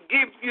God, we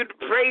give you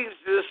the praise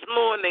this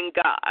morning,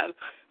 God.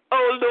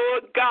 Oh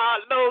Lord God,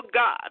 Lord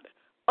God.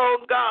 Oh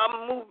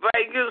God, move by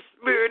your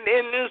spirit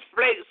in this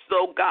place,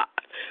 oh God.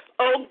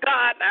 Oh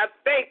God, I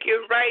thank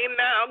you right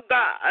now,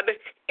 God,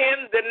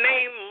 in the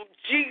name of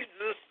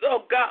Jesus,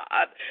 oh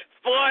God.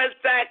 For as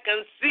I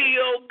can see,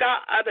 oh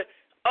God,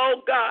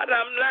 oh, God,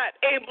 I'm not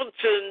able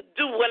to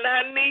do what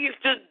I need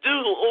to do,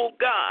 oh,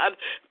 God.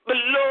 But,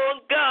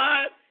 Lord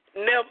God,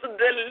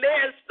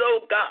 nevertheless,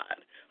 oh,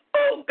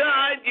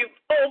 God, you've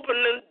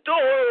opened the door,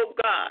 oh,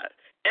 God.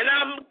 And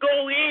I'm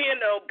going in,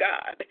 oh,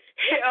 God.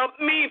 Help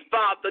me,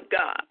 Father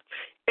God,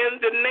 in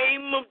the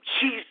name of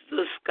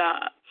Jesus,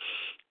 God.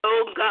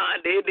 Oh,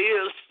 God, it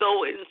is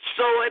so and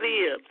so it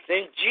is.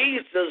 In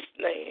Jesus'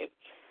 name,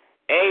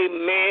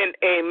 amen,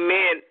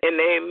 amen, and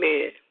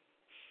amen.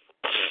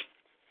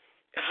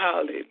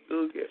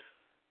 Hallelujah.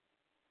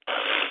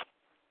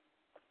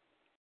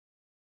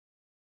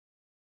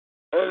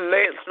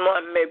 Let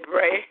someone may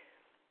pray.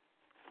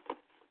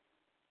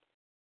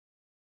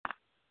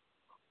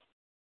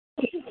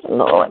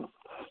 Lord.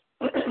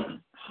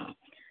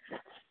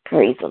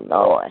 Praise the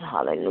Lord.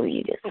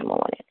 Hallelujah this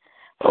morning.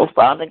 Oh,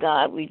 Father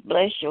God, we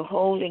bless your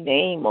holy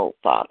name, oh,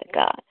 Father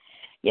God.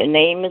 Your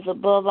name is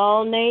above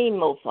all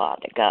name, oh,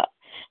 Father God.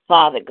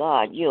 Father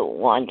God, you're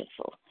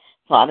wonderful.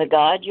 Father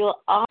God, you're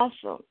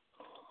awesome.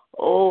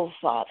 Oh,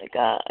 Father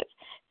God,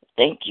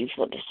 thank you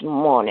for this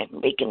morning,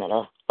 waking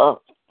us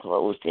up,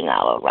 closed in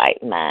our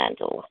right minds,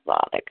 oh,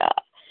 Father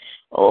God.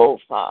 Oh,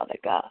 Father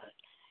God,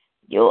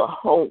 you're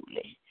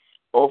holy.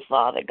 Oh,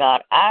 Father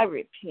God, I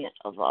repent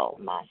of all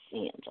my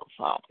sins, oh,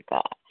 Father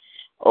God.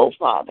 Oh,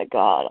 Father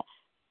God,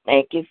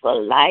 thank you for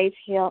life,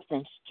 health,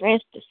 and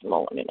strength this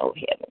morning, oh,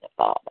 Heavenly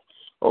Father.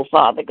 Oh,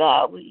 Father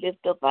God, we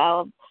lift up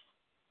our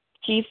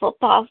Chief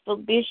Apostle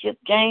Bishop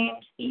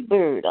James E.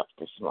 Bird up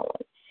this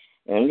morning.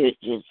 And it's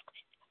just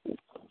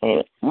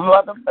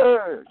Mother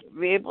Bird,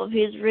 rib of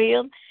his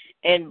rib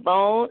and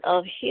bone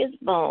of his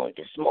bone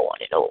this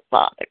morning, oh,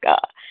 Father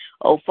God.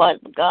 Oh, Father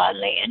God,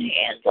 laying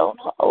hands on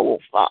her, oh,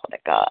 Father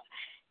God,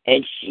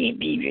 and she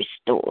be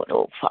restored,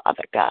 oh,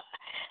 Father God.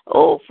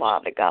 Oh,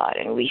 Father God,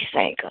 and we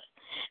thank her.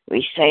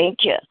 We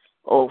thank you,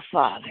 oh,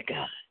 Father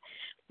God.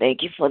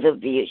 Thank you for the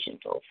vision,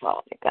 oh,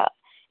 Father God.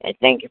 And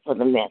thank you for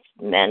the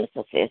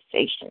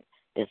manifestation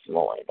this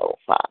morning, oh,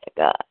 Father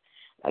God.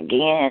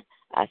 Again,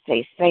 I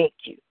say thank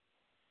you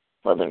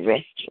for the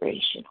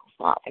restoration, oh,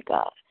 Father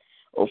God.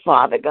 Oh,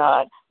 Father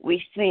God,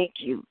 we thank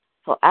you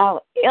for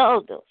our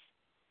elders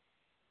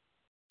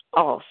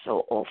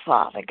also, oh,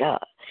 Father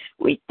God.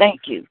 We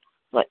thank you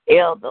for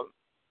Elder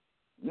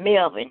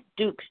Melvin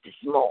Dukes this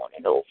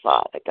morning, oh,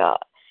 Father God,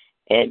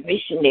 and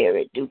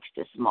Missionary Dukes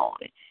this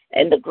morning,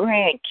 and the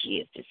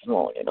grandkids this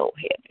morning, oh,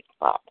 Heavenly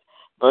Father,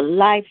 for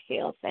life,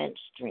 health, and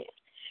strength.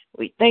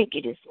 We thank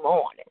you this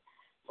morning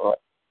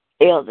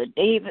Elder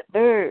David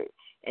Bird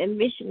and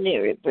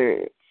Missionary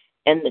Bird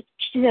and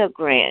their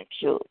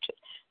grandchildren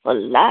for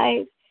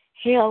life,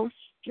 health,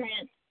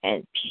 strength,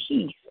 and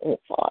peace, oh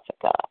Father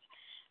God.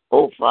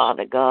 Oh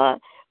Father God,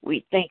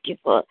 we thank you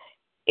for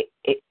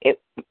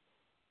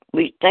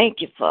we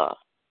thank you for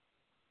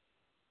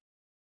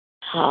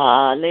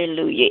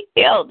hallelujah,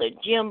 Elder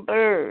Jim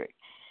Bird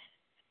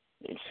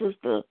and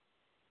Sister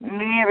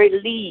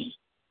Mary Lee,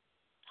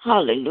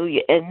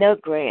 hallelujah, and their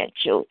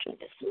grandchildren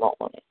this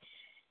morning.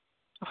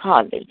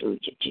 Hallelujah,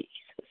 Jesus,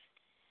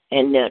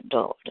 and their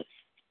daughters.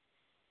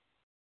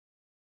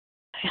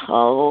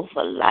 Oh,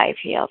 for life,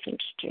 health, and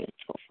strength,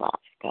 oh Father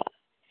God.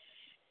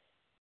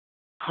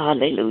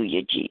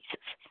 Hallelujah, Jesus.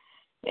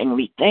 And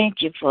we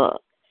thank you for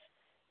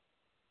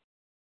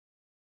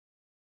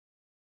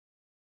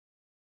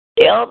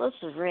Elder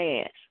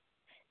Perez.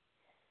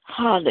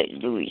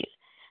 Hallelujah.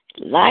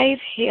 Life,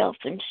 health,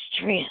 and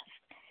strength,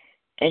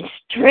 and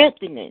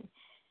strengthening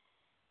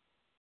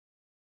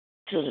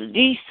to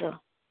Lisa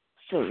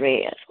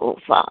Perez, oh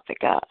Father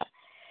God,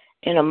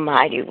 in a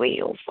mighty way,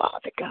 oh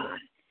Father God.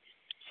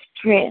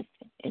 Strength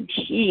and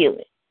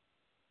healing,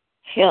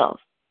 health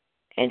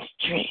and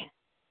strength,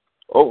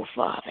 oh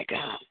Father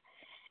God.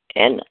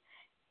 And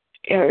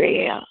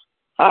Ariel,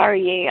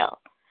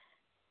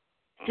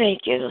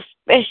 thank you, a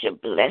special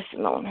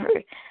blessing on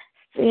her,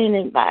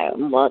 sending by a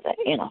mother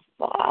and a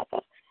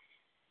father,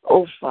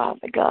 oh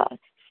Father God.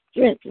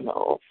 Strengthen her,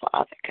 oh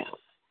Father God.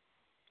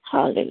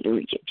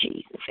 Hallelujah,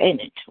 Jesus.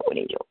 And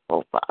Antonio,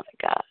 oh Father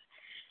God.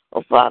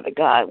 Oh Father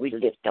God, we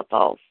lift up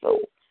also.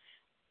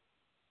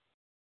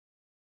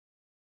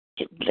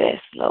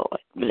 Bless, Lord.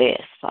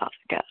 Bless, Father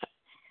God.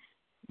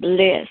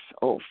 Bless,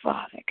 oh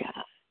Father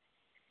God.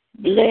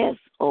 Bless,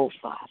 oh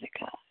Father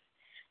God.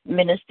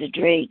 Minister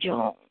Dre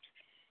Jones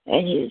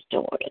and his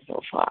daughters,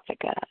 oh Father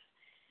God.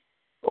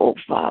 Oh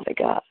Father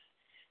God.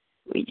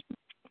 We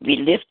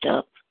lift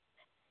up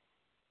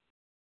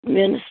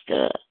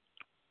Minister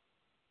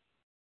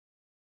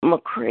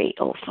McCray,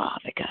 oh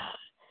Father God.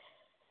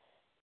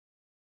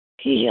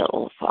 Heal,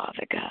 oh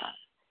Father God.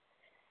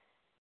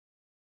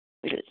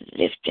 We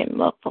lift him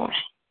up on,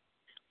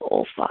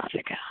 oh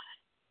Father God.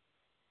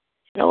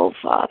 And oh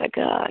Father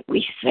God,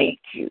 we thank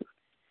you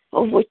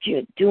for what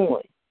you're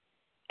doing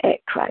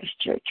at Christ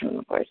Church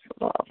Universal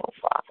Love, oh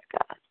Father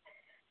God.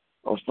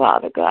 Oh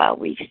Father God,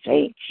 we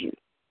thank you,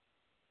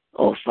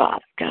 oh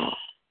Father God,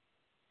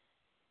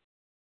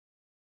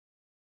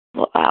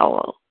 for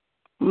our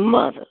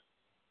mothers,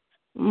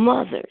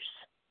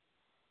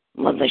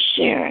 Mother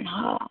Sharon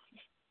Hall.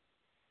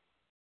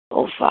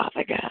 Oh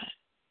Father God,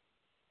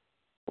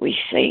 we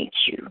thank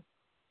you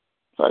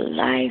for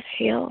life,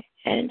 health,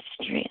 and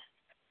strength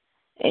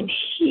and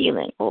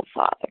healing, oh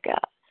Father God.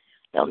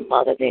 The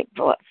mother that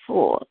brought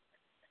forth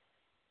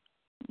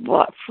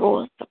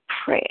the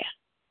prayer,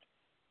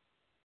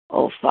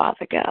 oh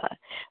Father God.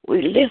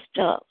 We lift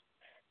up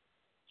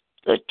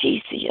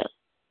Leticia,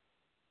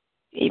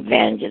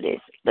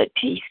 Evangelist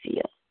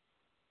Leticia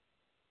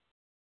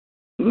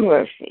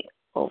Murphy,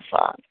 oh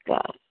Father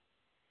God.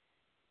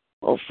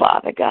 Oh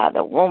Father God,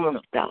 the woman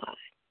of God.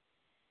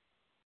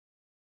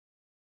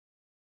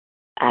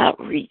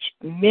 Outreach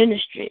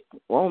ministry,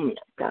 woman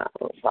of God,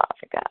 oh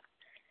Father God.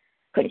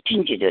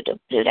 Continue to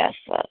bless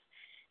her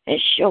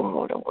and show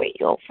her the way,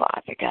 oh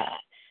Father God,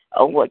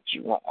 of what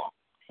you want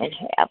and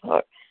have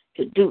her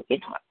to do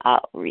in her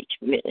outreach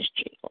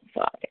ministry, oh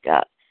Father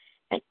God.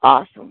 An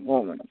awesome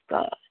woman of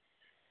God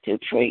to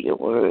pray your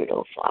word,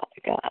 oh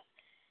Father God,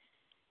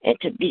 and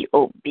to be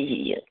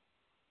obedient.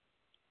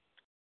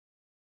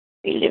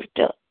 We lift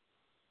up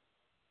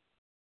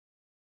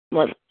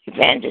Mother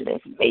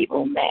Evangelist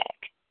Mabel Mack,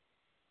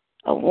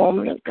 a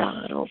woman of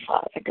God, oh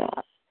Father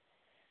God,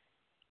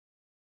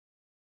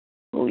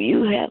 who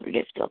you have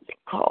lifted up and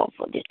called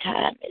for the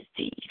time as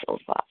these, oh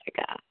Father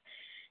God,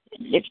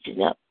 and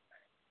lifting up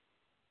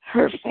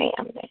her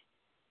family,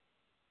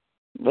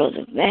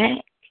 Brother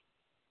Mack,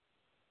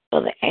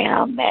 Brother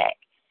Al Mack,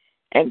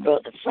 and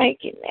Brother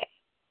Frankie Mack,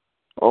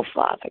 oh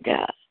Father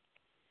God.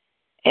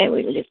 And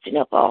we're lifting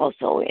up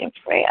also in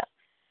prayer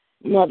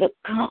Mother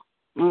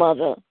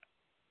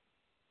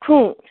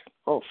Coons,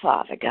 oh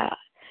Father God.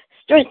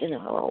 Strengthen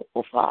her,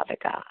 oh Father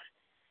God.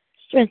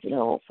 Strengthen her,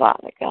 oh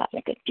Father God,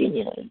 and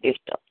continue to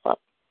lift up, Father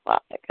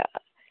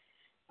God.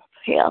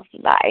 Health,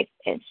 life,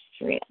 and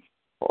strength,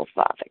 oh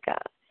Father God.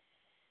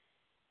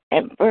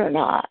 And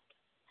Bernard,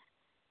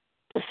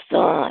 the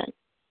son,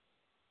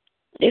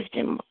 lift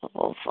him up,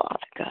 oh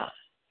Father God.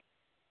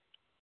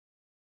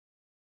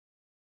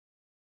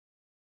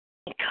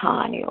 And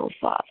Connie, oh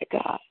Father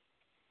God,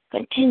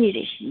 continue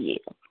to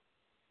heal.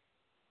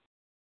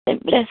 And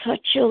bless her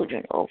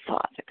children, oh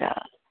Father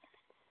God.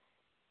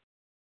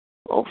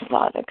 Oh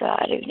Father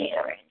God, if they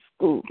are in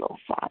school, oh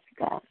Father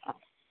God,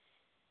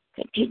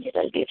 continue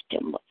to lift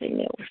them up in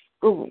their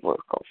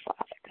schoolwork, oh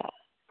Father God.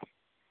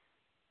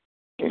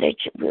 And let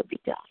your will be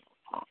done, oh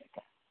Father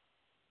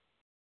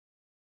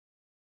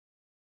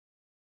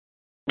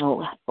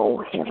God.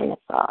 Oh Heavenly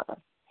Father,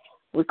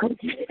 we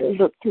continue to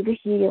look to the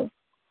hills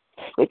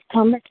which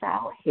cometh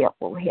our help,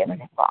 oh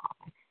Heavenly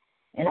Father.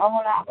 And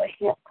all our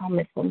help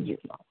coming from you,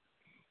 Lord.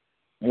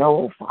 And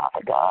oh,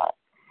 Father God,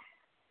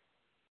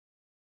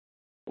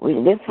 we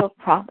lift her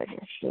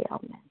prophetess,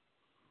 Shelman,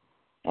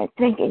 and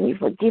thanking you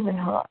for giving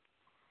her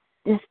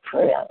this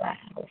prayer line,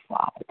 oh,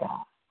 Father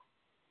God.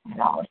 And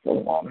also,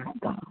 woman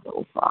of God,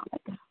 oh, Father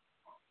God,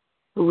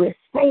 who is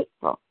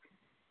faithful,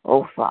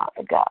 oh,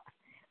 Father God,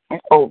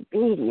 and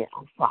obedient,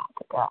 oh,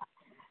 Father God.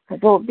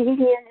 Because obedience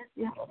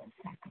is better than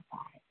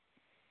sacrifice.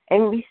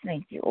 And we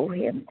thank you, oh,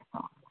 Heavenly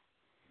Father.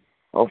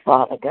 Oh,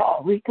 Father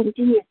God, we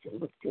continue to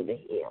look to the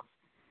hills,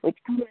 which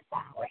cometh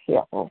our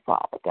help, oh,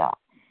 Father God.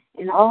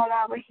 And all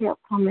our help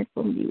coming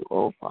from you,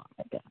 oh, Father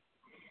God.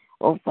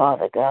 Oh,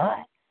 Father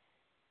God,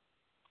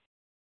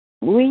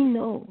 we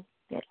know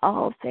that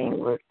all things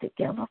work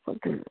together for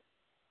good.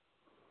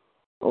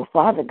 Oh,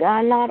 Father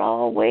God, not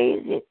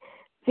always it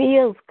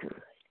feels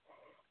good,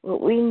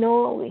 but we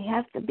know we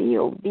have to be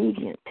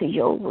obedient to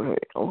your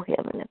word, oh,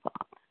 Heavenly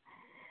Father.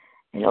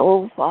 And,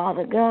 oh,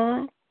 Father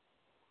God,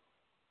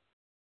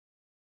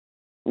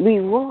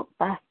 we walk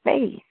by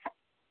faith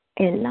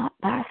and not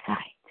by sight.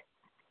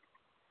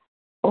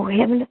 Oh,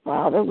 Heavenly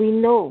Father, we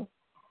know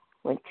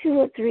when 2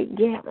 or 3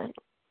 gather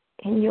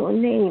in your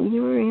name,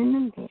 you're in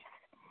the midst.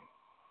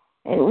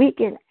 And we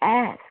can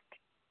ask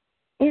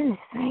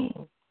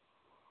anything,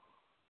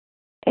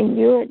 and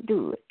you'll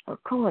do it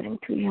according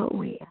to your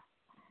will.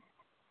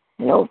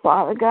 And, oh,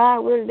 Father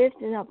God, we're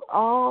lifting up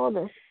all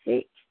the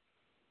sick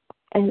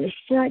and the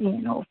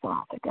shut-in, oh,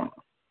 Father God.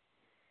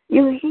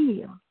 You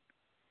heal.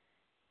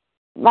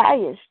 By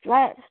your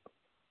stripes,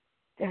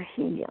 they're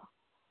healed.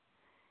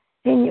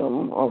 In your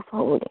most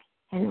holy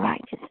and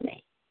righteous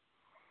name.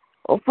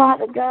 Oh,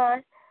 Father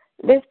God,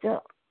 lift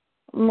up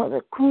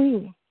Mother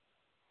Queen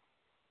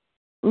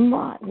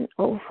Martin,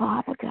 oh,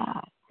 Father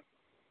God.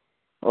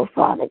 Oh,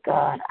 Father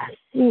God, I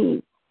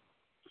see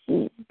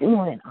she's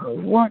doing a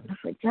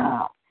wonderful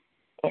job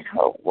in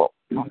her work.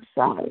 I'm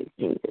sorry,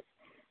 Jesus,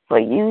 for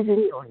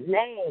using your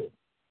name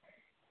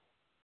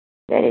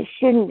that it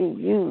shouldn't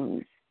be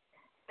used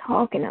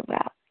talking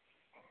about.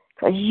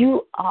 Because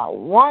you are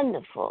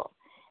wonderful,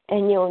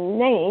 and your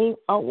name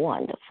are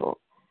wonderful.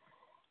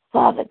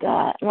 Father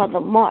God, Mother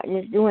Martin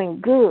is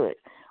doing good,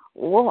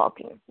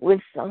 walking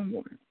with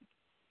someone.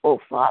 Oh,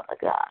 Father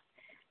God,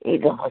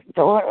 either her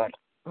daughter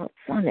or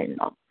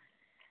son-in-law.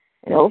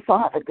 And, oh,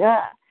 Father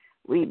God,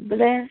 we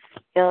bless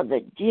Elder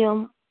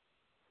Jim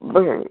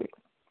Bird.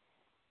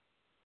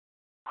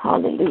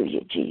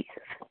 Hallelujah, Jesus.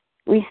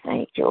 We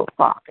thank you, oh,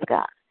 Father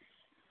God.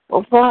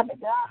 Oh, Father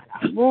God,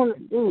 I want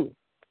to do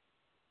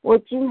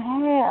what you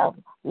have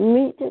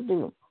me to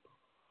do.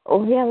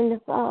 Oh, Heavenly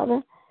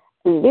Father,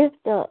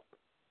 lift up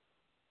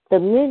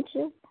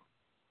dementia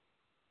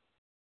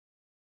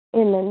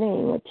in the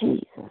name of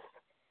Jesus.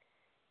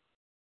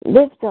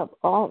 Lift up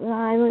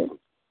Alzheimer's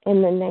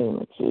in the name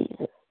of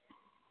Jesus.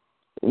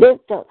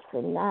 Lift up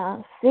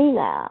senile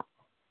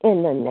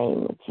in the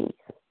name of Jesus.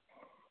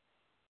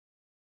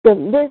 To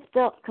lift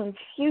up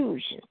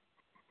confusion,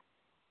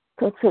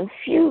 because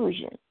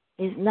confusion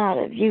is not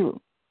of you,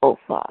 oh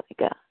Father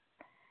God.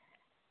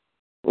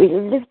 We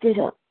lift it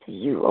up to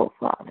you, oh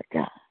Father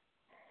God.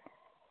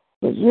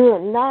 But you are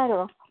not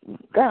a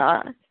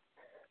God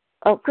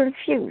of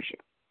confusion.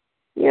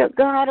 You're a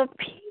God of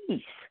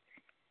peace.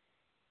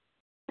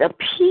 The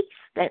peace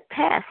that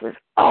passes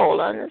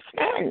all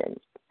understanding.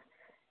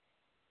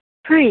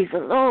 Praise the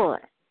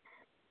Lord.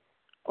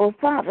 Oh,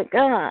 Father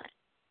God,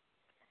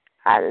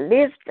 I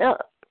lift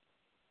up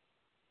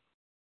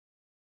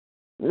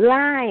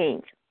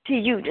lying to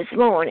you this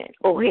morning,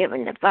 oh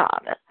Heavenly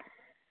Father.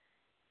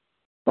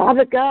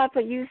 Father God,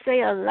 for you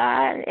say a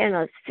liar and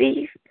a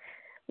thief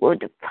will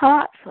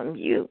depart from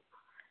you,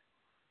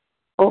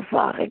 oh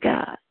Father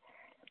God.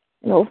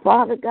 And oh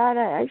Father God,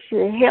 I ask you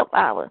to help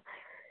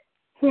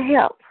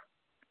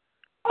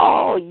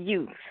all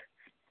youth,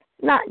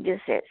 not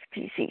just at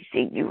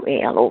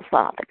PCCUL, oh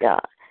Father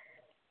God,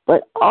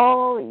 but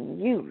all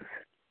youth.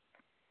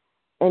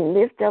 And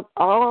lift up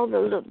all the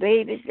little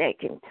babies that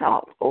can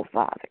talk, oh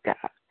Father God.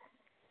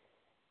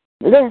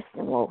 Bless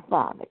them, oh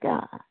Father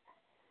God,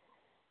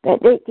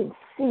 that they can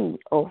see,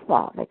 oh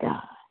Father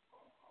God,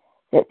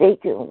 that they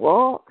can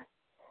walk,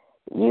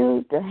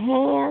 use the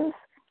hands,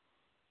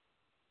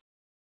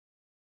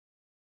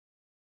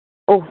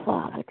 oh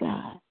Father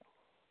God.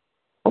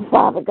 Oh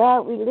Father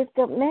God, we lift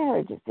up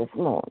marriages this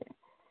morning,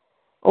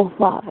 oh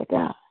Father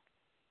God.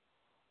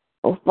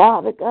 Oh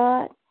Father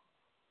God,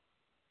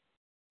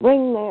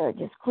 bring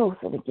marriages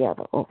closer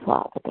together, oh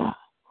Father God.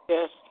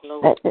 Yes,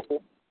 Lord.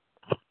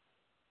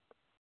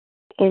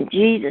 In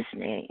Jesus'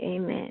 name,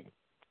 amen.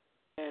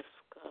 Yes,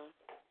 God.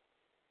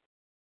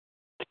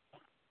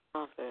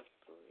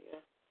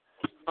 Hallelujah.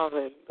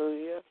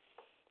 Hallelujah.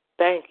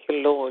 Thank you,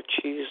 Lord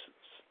Jesus.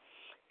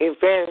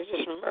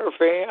 Evangelist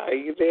Murphy, are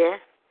you there?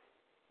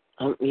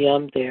 Yeah,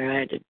 I'm there. I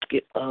had to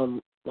get my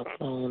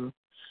phone.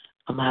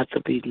 I'm gonna have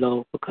to be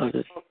low because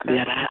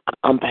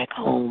I'm back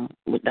home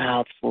with the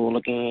house full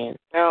again.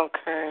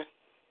 Okay.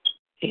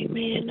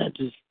 Amen. I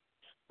just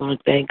want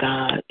to thank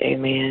God,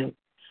 amen,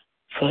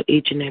 for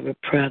each and every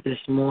prayer this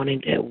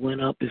morning that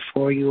went up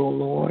before you, O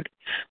Lord.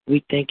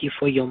 We thank you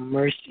for your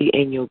mercy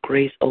and your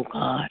grace, O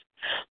God.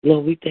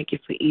 Lord, we thank you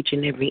for each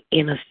and every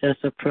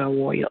intercessor prayer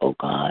warrior, oh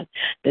God,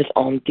 that's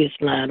on this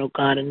line, oh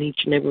God, and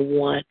each and every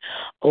one,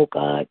 oh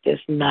God,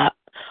 that's not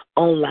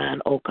online,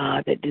 oh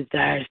God, that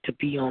desires to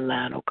be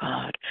online, oh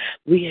God.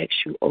 We ask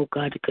you, oh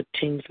God, to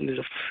continually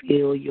to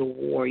fill your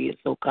warriors,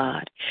 oh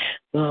God.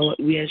 Lord,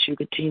 we ask you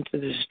to continue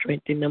to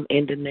strengthen them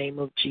in the name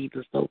of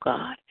Jesus, oh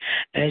God.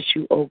 Ask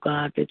you, oh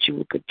God, that you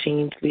will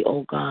continuously,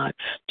 oh God,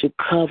 to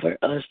cover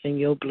us in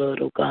your blood,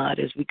 oh God,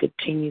 as we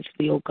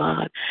continuously, oh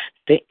God,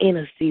 to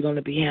intercede on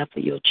the behalf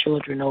of your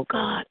children, oh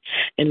God.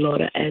 And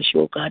Lord, I ask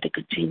you, oh God, to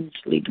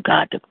continuously,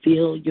 God, to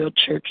fill your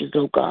churches,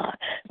 oh God.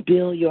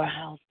 Build your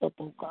house up,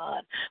 oh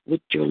God,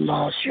 with your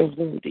loss, your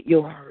wounded,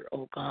 your hurt,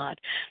 oh God.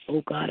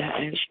 Oh God,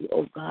 I ask you,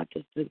 oh God,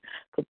 just to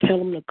compel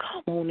them to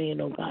come on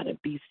in, oh God,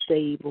 and be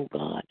saved, oh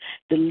God.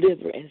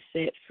 Deliver and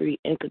set free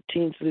and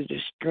continuously to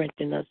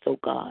strengthen us, oh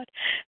God.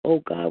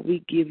 Oh God,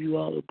 we give you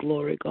all the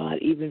glory, God,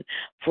 even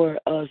for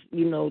us,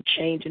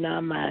 changing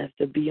our minds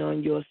to be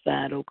on your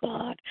side, oh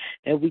God.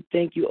 And we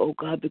thank you, oh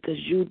God, because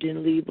you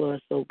didn't leave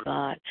us, oh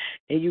God.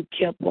 And you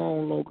kept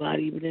on, oh God,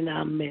 even in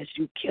our mess,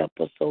 you kept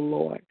us, oh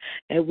Lord.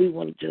 And we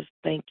want to just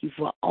thank you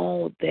for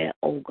all that,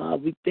 oh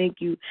God. We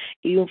thank you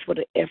even for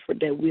the effort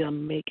that we are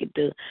making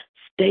to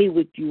stay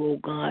with you, oh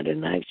God,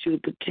 and I ask you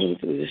to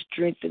continue to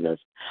strengthen us,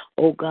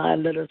 oh God.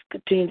 Let us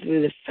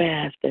continue to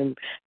fast and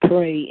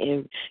pray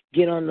and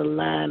get on the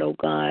line, oh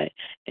God.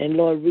 And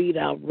Lord, read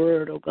our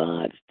word, oh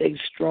God. Stay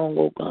strong,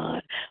 oh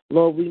God.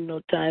 Lord, we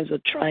know times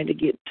are trying to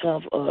get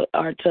tough,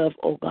 are tough,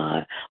 oh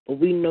God, but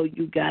we know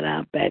you got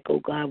our back, oh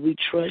God. We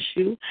trust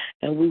you,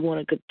 and we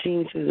want to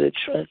continue to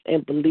trust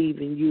and believe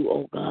in you,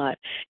 oh God.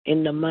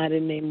 In the mighty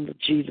name of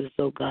Jesus,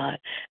 oh God.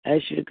 I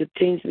ask you to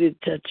continue to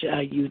touch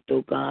our youth,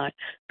 oh God.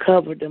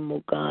 Cover them,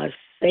 oh God.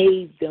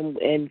 Save them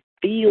and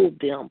fill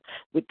them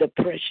with the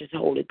precious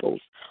Holy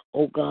Ghost,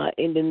 oh God,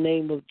 in the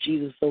name of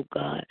Jesus, oh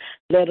God.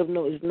 Let them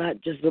know it's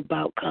not just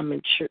about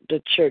coming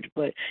to church,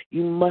 but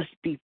you must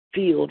be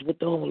filled with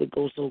the Holy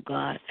Ghost, oh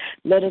God.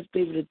 Let us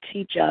be able to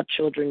teach our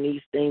children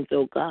these things,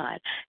 oh God.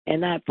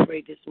 And I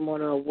pray this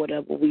morning or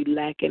whatever we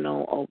lacking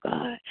on, oh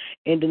God,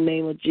 in the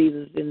name of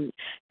Jesus, in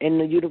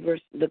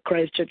the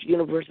Christ Church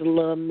Universal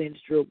Love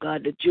Ministry, oh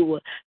God, that you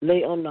will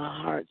lay on the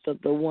hearts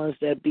of the ones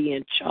that be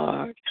in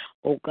charge,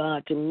 oh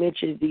God, to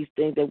mention these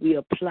things that we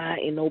apply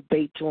and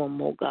obey to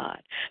them, oh God.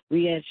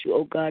 We ask you,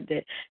 oh God,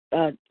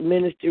 that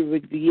ministry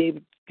would be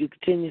able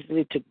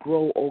continuously to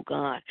grow, oh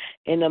God,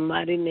 in the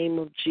mighty name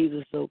of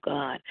Jesus, oh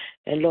God.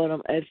 And Lord,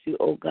 I'm asking you,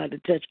 oh God, to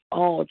touch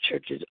all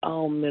churches,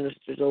 all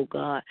ministers, oh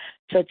God.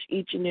 Touch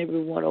each and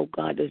every one, oh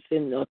God, that's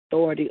in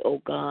authority,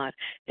 oh God,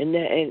 and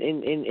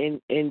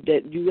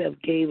that you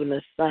have gave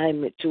an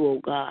assignment to,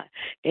 oh God,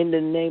 in the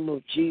name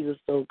of Jesus,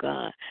 oh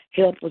God.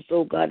 Help us,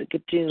 oh God, to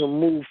continue to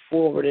move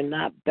forward and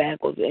not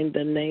backwards in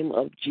the name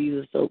of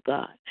Jesus, oh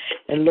God.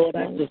 And Lord,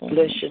 I just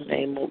bless your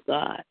name, oh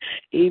God,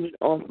 even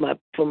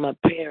for my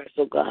parents,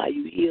 oh God, how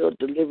you heal,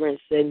 deliver, and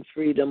set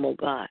freedom, oh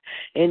God.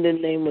 In the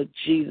name of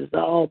Jesus,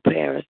 all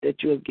parents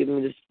that you have given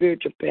me, the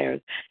spiritual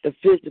parents, the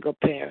physical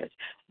parents,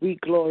 we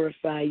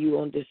glorify you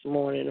on this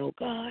morning, oh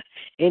God.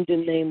 In the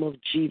name of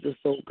Jesus,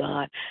 oh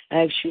God.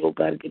 I ask you, oh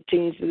God, to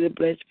continue to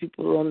bless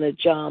people on their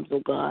jobs,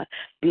 oh God.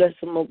 Bless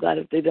them, oh God.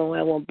 If they don't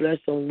have one, bless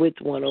them with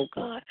one, oh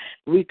God.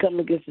 We come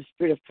against the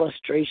spirit of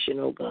frustration,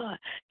 oh God.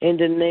 In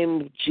the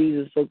name of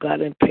Jesus, oh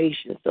God, and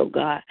patience, oh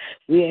God.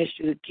 We ask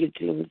you to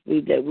continuously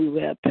that we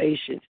will have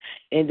patience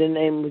in the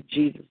name of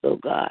Jesus, oh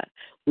God.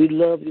 We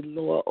love you,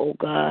 Lord, oh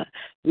God.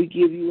 We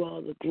give you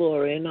all the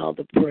glory and all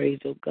the praise,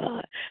 oh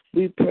God.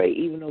 We pray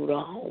even over the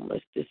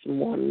homeless this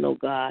morning, oh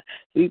God.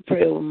 We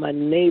pray over my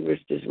neighbors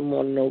this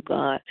morning, oh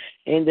God.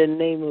 In the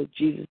name of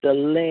Jesus, the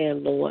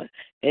landlord,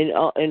 and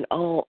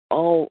all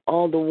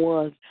the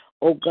ones,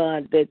 oh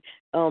God, that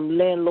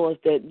landlords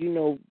that,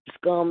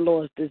 scum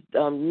lords that's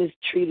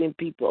mistreating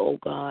people, oh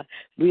God.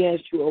 We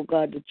ask you, oh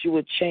God, that you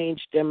would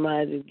change their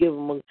minds and give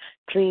them a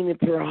clean and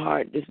pure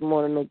heart this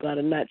morning, oh God,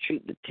 and not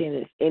treat the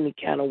tenants any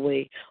kind of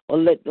way or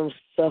let them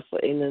suffer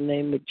in the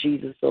name of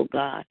Jesus, oh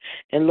God.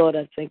 And Lord,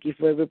 I thank you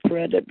for every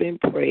prayer that's been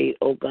prayed,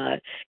 oh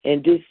God.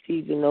 And this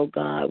season, oh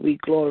God, we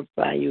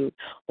glorify you,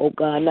 oh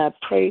God. And I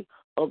pray,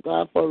 oh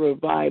God, for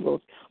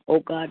revival,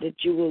 oh God, that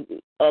you will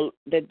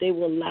that they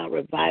will allow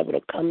revival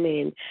to come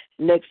in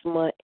next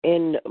month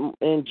in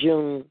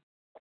June.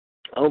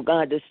 Oh,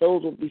 God, the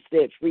souls will be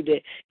set free.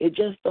 That it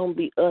just don't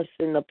be us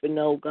sitting up in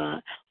there, oh,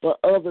 God, but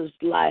others'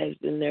 lives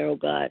in there, oh,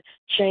 God.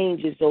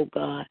 Changes, oh,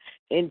 God,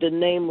 in the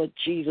name of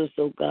Jesus,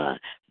 oh, God.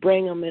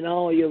 Bring them in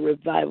all your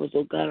revivals,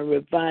 oh, God, and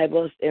revive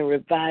us and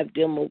revive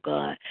them, oh,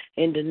 God,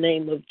 in the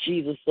name of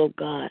Jesus, oh,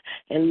 God.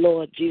 And,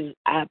 Lord Jesus,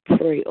 I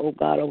pray, oh,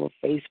 God, over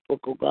Facebook,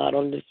 oh, God,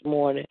 on this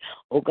morning,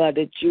 oh, God,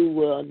 that you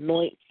will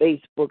anoint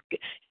Facebook,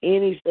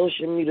 any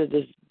social media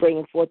that's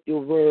bringing forth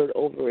your word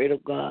over it, oh,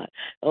 God,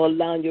 or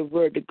allowing your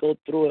word to go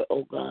through it,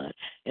 oh, God.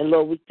 And,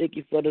 Lord, we thank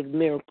you for the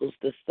miracles,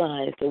 the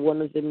signs, the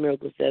wonders and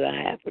miracles that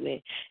are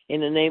happening.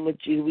 In the name of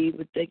Jesus, we even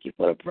we thank you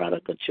for the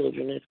prodigal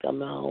children that's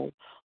coming home.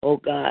 Oh,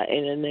 God,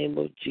 in the name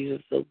of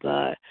Jesus, oh,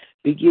 God,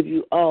 we give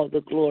you all the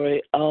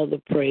glory, all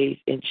the praise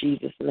in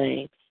Jesus'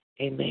 name.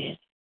 Amen.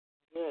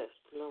 Yes,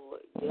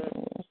 Lord. Yes.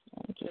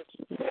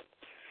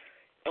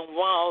 And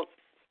while,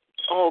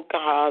 oh,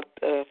 God,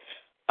 the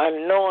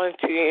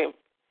anointing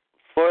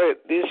for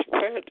this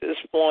prayer this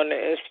morning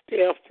is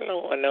still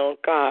flowing, oh,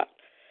 God,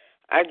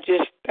 I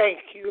just thank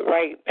you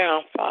right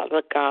now,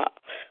 Father God,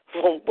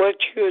 for what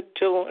you're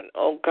doing,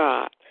 oh,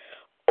 God.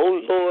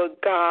 Oh, Lord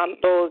God,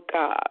 Lord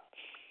God.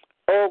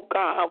 Oh,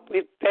 God,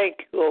 we thank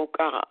you, oh,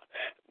 God,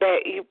 that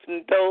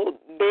even though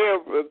their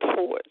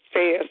report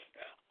says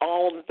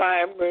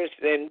Alzheimer's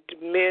and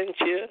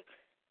dementia,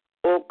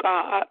 oh,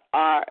 God,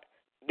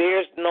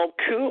 there's no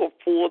cure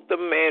for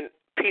them and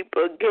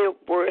people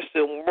get worse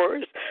and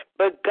worse.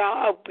 But,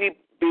 God, we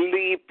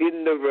believe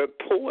in the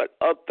report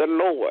of the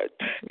Lord.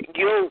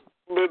 Your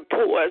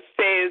report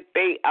says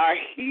they are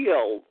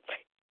healed.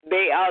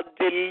 They are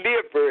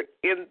delivered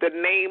in the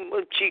name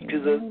of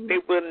Jesus. They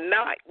will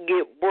not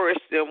get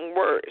worse and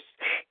worse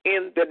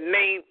in the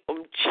name of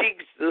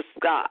Jesus,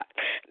 God.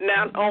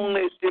 Not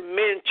only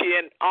dementia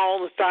and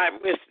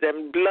Alzheimer's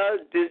and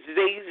blood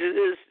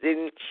diseases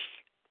and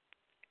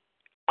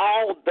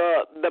all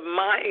the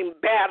mind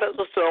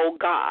battles, oh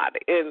God.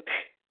 And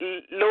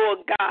Lord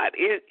God,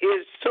 it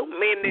is so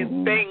many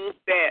things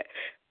that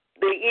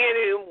the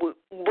enemy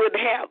would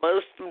have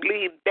us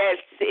believe that's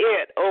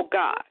it, oh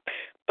God.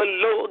 But,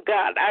 Lord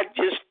God, I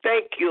just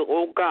thank you,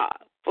 oh God,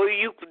 for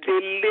you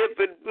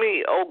delivered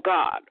me, oh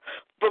God,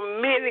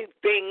 from many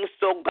things,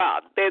 oh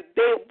God, that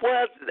there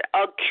wasn't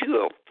a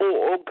cure for,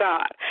 oh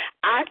God.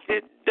 I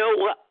didn't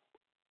know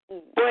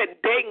what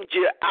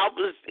danger I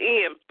was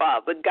in,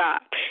 Father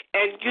God,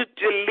 and you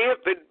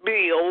delivered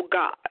me, oh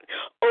God.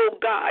 Oh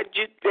God,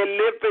 you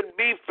delivered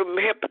me from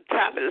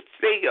hepatitis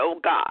C, oh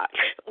God.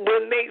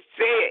 When they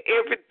said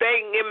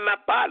everything in my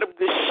body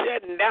was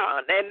shutting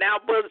down and I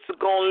wasn't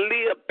going to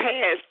live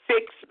past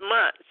 6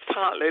 months,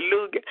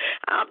 hallelujah,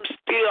 I'm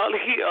still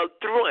here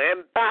through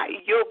and by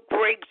your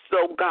grace,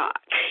 oh God,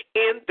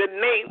 in the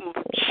name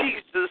of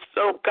Jesus,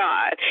 oh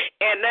God.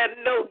 And I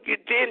know you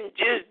didn't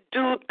just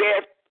do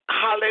that,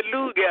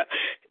 hallelujah,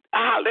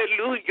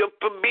 hallelujah,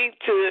 for me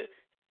to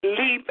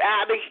leave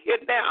out of here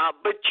now,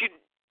 but you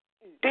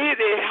did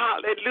it,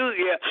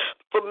 hallelujah,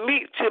 for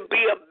me to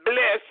be a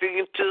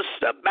blessing to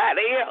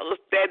somebody else,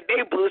 that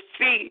they will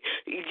see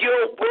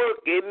your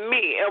work in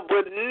me and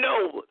will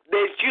know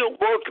that you're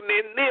working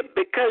in them,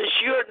 because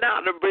you're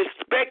not a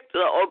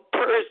respecter of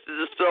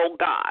persons, oh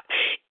God.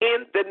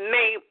 In the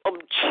name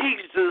of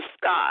Jesus,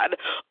 God,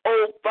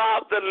 oh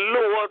Father,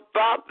 Lord,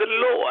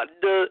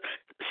 the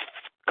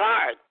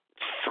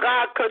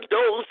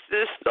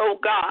sarcoidosis, oh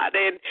God,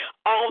 and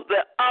all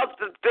the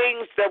other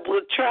things that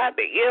will try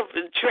to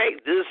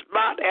infiltrate this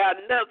body are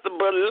nothing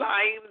but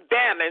lying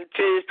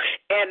vanities,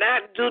 and I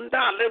do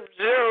not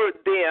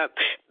observe them,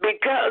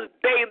 because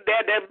they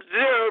that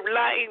observe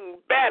lying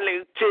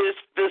vanities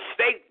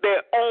forsake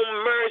their own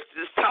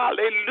mercies.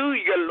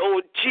 Hallelujah,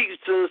 Lord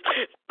Jesus.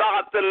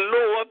 Father,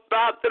 Lord,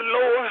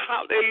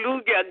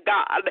 hallelujah,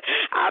 God.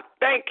 I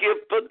thank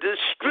you for the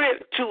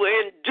strength to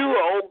endure,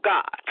 oh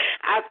God.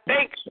 I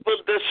thank you for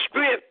the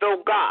strength,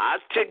 oh God,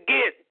 to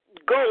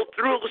go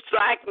through so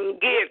I can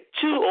get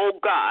to, oh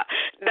God,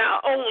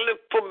 not only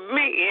for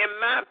me and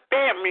my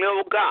family,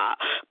 oh God,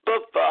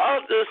 but for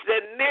others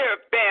and their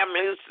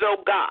families,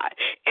 oh God.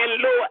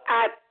 And Lord,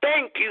 I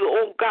thank you,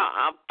 oh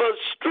God, for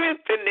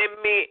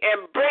strengthening me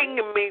and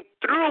bringing me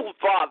through,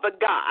 Father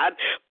God,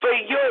 for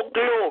your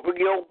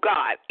glory, oh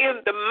God,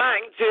 in the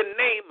mighty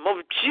name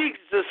of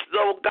Jesus,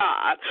 oh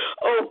God.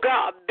 Oh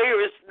God,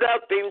 there is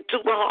nothing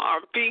too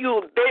hard for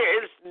you.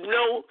 There is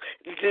no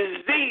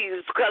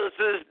disease, because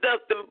there's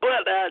nothing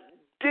but a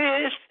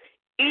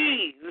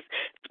dis-ease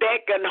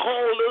that can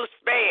hold us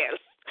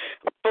fast.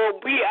 For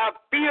we are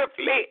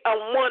fearfully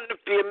and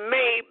wonderfully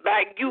made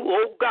by you,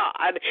 oh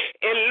God.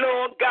 And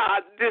Lord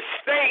God, the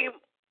same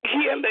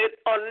healing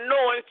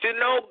anointing,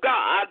 oh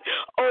God.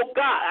 Oh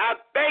God, I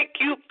thank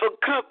you for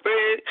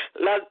covering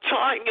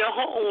LaTanya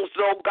Holmes,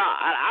 oh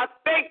God. I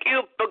thank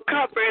you for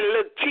covering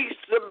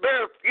Leticia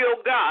Murphy,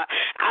 oh God.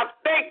 I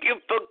thank you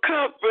for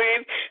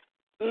covering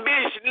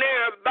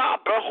Missionary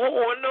Barbara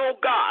Horn, oh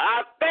God.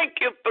 I thank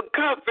you for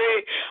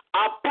covering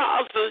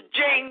Apostle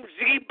James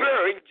E.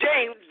 Bird,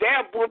 James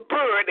Edward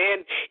Bird,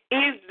 and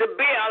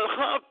Isabel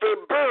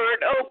Humphrey Bird,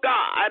 oh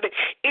God,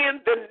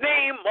 in the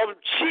name of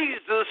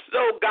Jesus,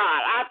 oh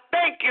God. I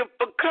thank you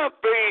for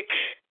covering,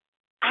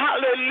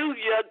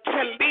 hallelujah,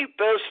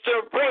 Talitha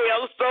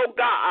Sorrell, oh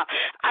God.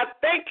 I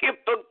thank you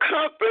for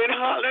covering,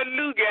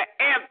 hallelujah,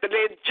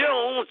 Anthony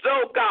Jones,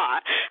 oh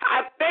God.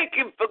 I thank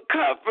you for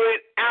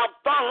covering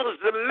Alphonse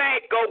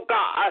Mack, oh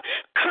God.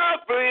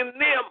 Covering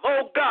them,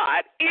 oh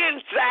God,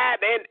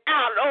 inside and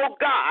out, oh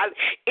God,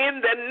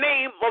 in the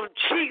name of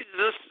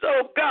Jesus,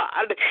 oh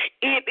God.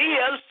 It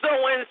is so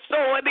and so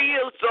it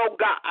is, oh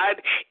God.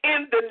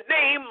 In the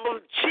name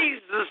of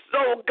Jesus,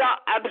 oh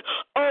God.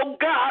 Oh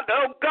God,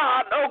 oh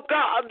God, oh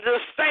God. The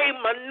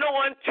same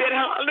anointed,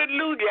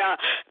 hallelujah,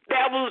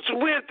 that was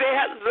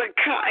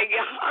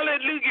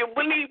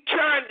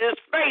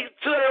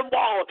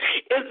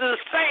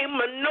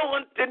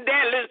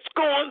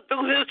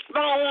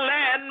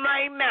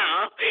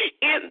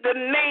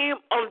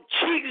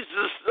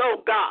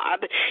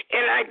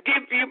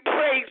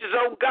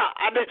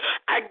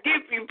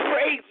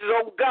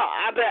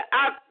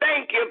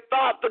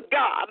Father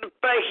God,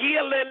 for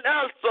healing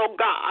us, oh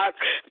God,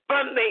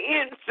 from the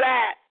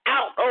inside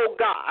out, oh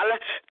God,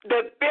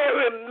 the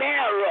very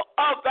marrow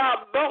of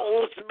our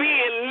bones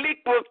being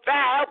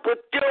liquefied with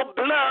your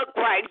blood,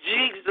 Christ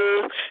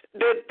Jesus,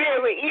 the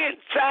very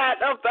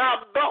inside of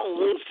our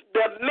bones,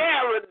 the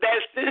marrow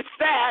that's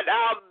inside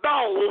our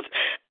bones,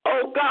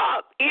 oh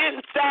God,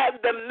 inside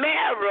the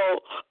marrow,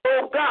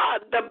 oh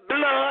God, the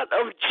blood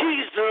of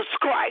Jesus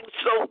Christ,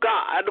 oh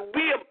God.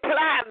 We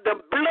apply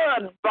the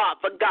blood,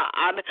 Father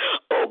God,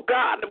 oh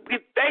God. We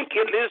thank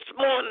you this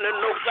morning,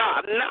 oh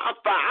God, not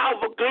for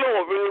our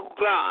glory, oh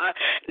God,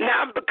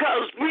 not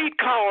because we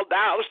called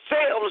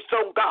ourselves,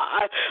 oh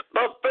God,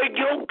 but for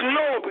your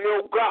glory,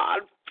 oh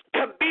God,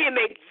 to be an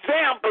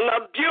example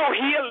of your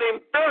healing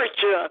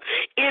virtue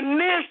in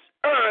this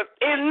earth,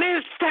 in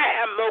this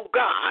time, oh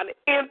God,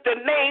 in the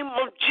name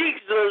of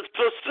Jesus,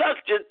 for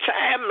such a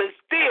time as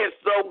this,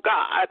 oh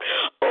God.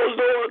 Oh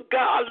Lord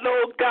God,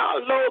 Lord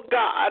God, Lord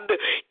God,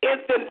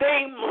 in the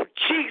name of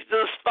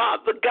Jesus,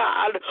 Father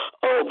God.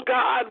 Oh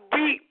God,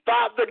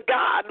 Father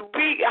God,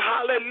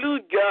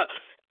 hallelujah,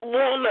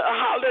 want to,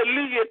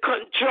 hallelujah,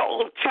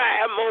 control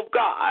time, oh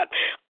God.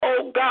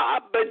 Oh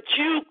God, but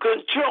you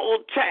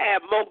control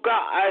time, oh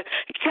God.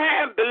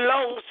 Time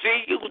belongs to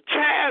you.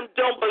 Time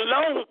don't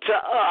belong to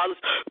us.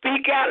 We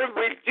got to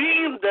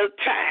redeem the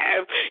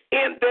time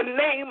in the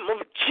name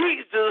of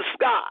Jesus,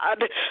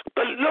 God.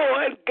 But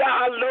Lord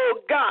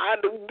God,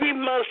 we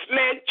must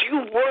let you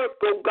work,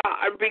 oh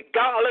God,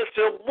 regardless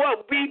of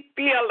what we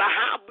feel or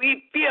how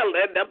we feel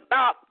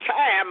about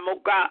time,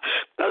 oh God.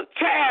 The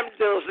time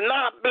does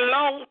not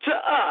belong to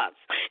us.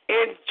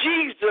 In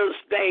Jesus'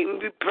 name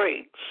we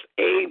pray.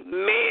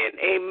 Amen,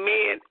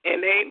 amen,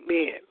 and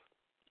amen.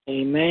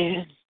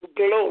 Amen.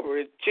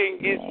 Glory to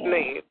his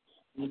name.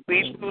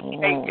 We do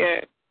thank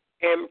it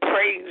and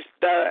praise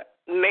the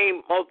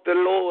name of the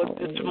Lord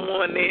this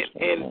morning.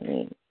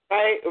 And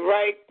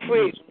right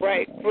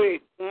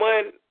quick,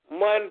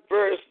 one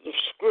verse of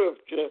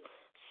scripture,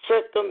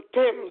 2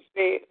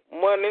 Timothy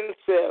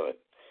 1:7.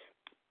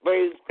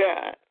 Praise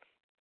God.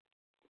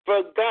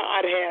 For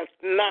God has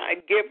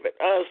not given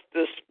us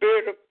the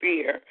spirit of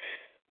fear,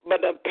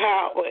 but of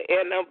power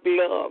and of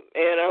love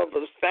and of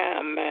a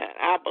sound mind.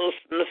 I was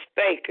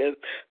mistaken.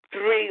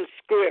 3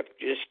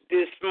 scriptures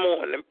this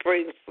morning,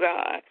 praise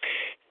God.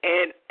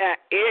 And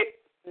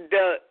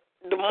the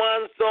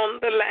ones on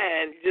the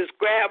line, just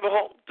grab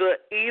hold of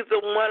either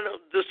one of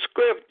the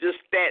scriptures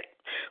that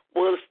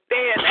will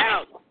stand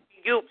out to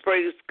you,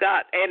 praise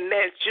God, and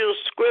that's your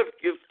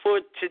scripture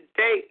for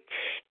today.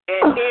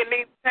 And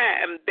any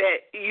time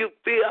that you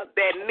feel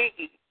that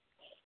need,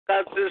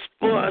 because it's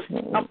for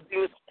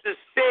something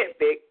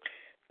specific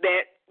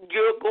that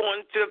you're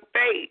going to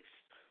face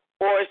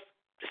or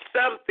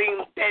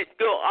something that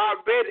you're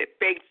already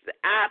facing.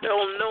 I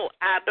don't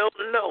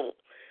know.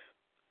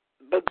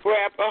 But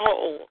grab a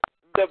hold.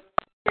 The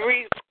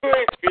 3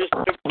 scriptures,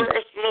 the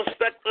first one,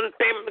 2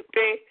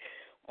 Timothy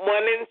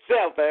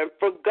 1:7.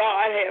 For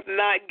God hath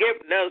not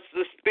given us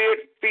the spirit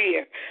of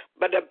fear,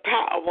 but of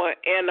power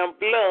and of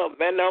love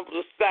and of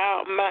a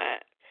sound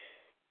mind.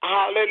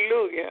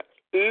 Hallelujah.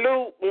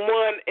 Luke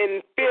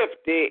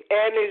 1:50.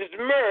 And his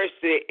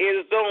mercy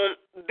is on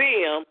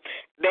them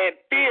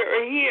that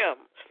fear him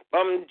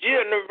from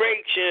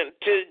generation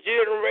to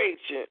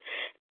generation.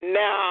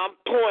 Now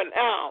I point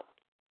out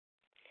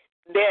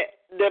that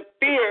the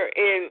fear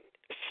in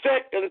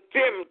 2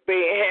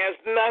 Timothy has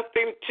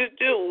nothing to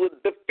do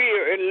with the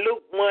fear in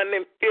Luke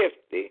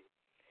 1:50.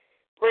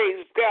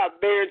 Praise God.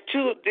 There are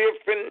 2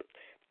 different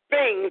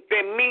things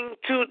that mean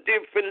 2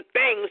 different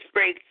things,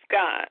 praise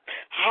God.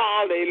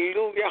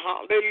 Hallelujah,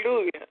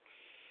 hallelujah.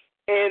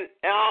 And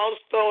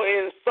also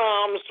in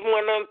Psalms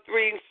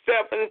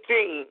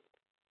 103:17.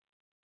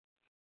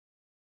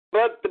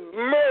 But the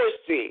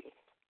mercy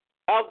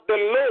of the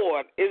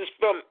Lord is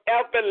from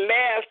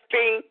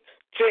everlasting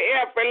to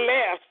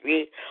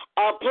everlasting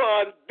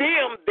upon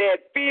them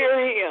that fear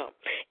him,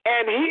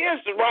 and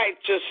his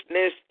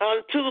righteousness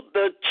unto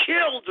the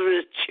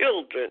children's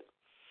children.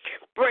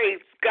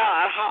 Praise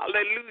God,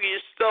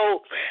 hallelujah.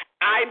 So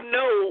I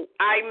know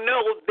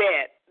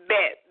that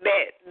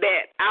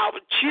our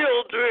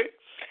children,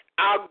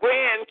 our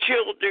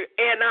grandchildren,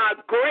 and our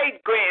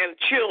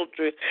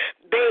great-grandchildren,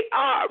 they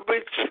are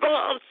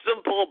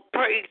responsible,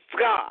 praise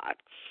God,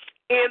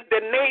 in the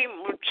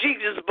name of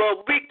Jesus,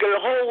 but we can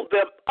hold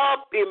them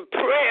up in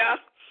prayer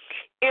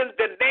in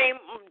the name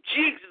of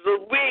Jesus.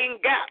 We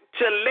ain't got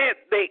to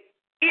let the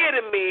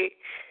enemy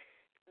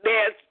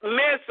that's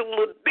messing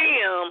with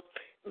them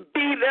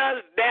beat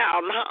us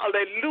down.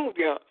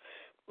 Hallelujah.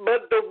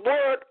 But the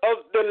word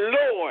of the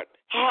Lord,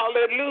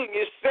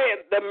 hallelujah,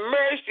 said the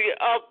mercy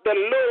of the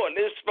Lord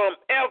is from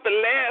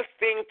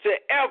everlasting to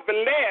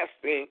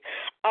everlasting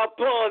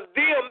upon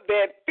them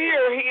that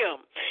fear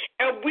him.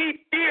 And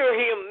we fear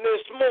him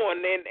this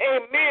morning.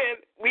 Amen.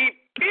 We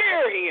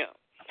fear him.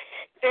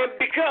 And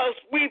because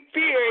we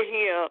fear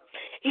him,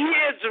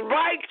 his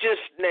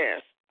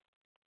righteousness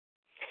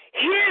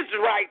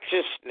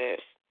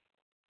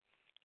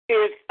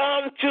is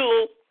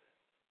unto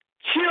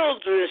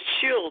children's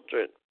children.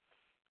 grandchildren.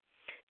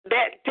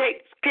 That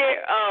takes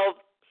care of,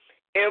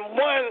 in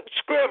one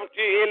scripture,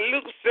 it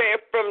looks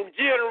at from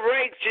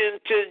generation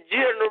to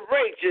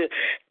generation.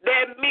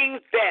 That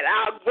means that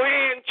our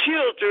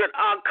grandchildren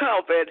are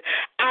covered,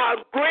 our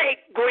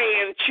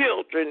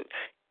great-grandchildren,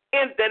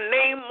 in the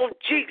name of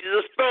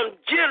Jesus, from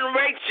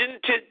generation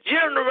to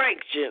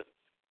generation.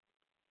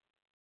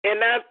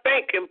 And I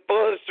thank him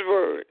for his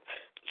word.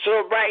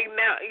 So right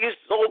now, it's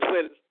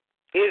open.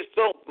 It's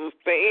open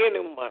for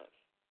anyone.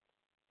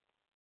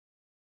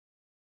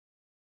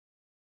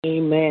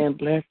 Amen.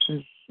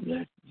 Blessings,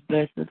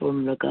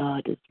 woman of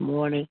God, this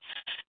morning.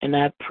 And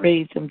I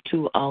praise him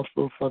too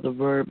also for the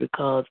word,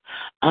 because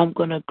I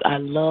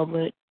love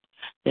it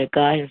that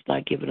God has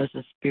not given us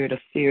a spirit of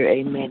fear.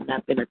 Amen. And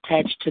I've been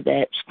attached to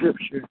that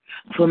scripture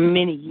for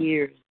many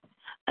years.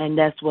 And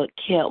that's what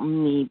kept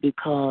me,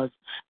 because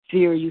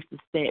fear used to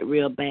set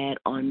real bad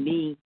on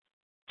me,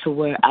 to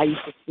where I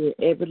used to fear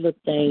every little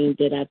thing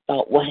that I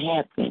thought would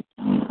happen.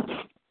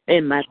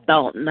 In my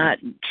thought, not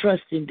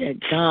trusting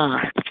that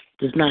God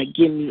does not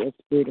give me a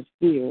spirit of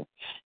fear.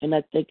 And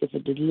I think it's a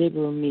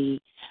delivering me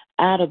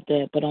out of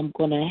that. But I'm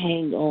going to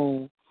hang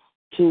on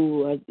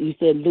to, you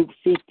said Luke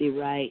 50,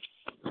 right?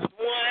 1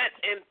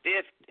 and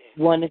 50.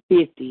 1 and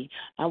 50.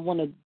 I want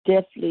to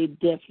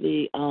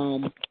definitely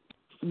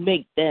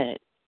make that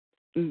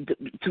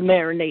to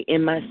marinate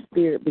in my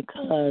spirit,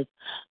 because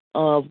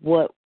of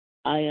what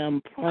I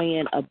am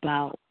praying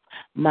about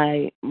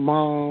my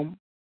mom,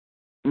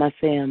 my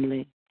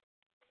family,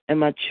 and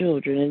my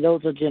children, and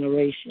those are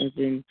generations.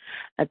 And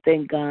I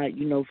thank God,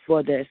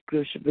 for that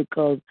scripture,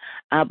 because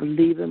I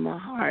believe in my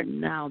heart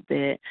now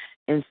that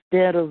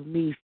instead of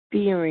me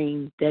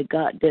fearing that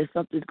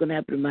something's going to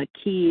happen to my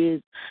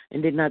kids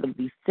and they're not going to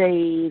be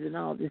saved and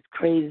all this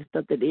crazy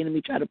stuff that the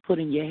enemy try to put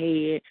in your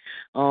head,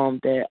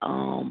 that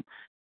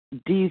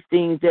these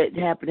things that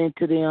happening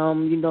to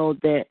them,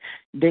 that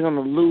they're going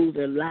to lose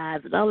their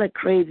lives and all that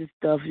crazy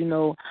stuff,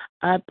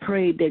 I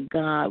pray that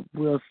God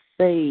will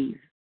save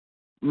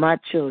my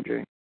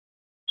children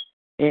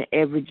in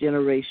every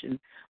generation,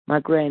 my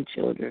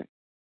grandchildren,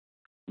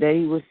 that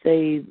he will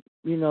save,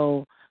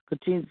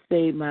 continue to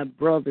save my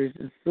brothers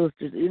and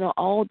sisters,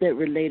 all that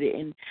related.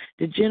 And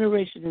the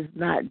generation is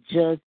not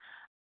just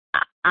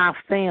our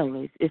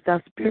families, it's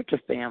our spiritual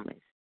families.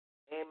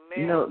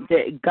 Amen.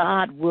 That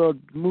God will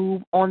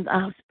move on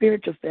our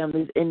spiritual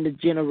families in the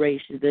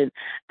generations. And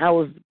I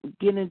was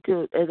getting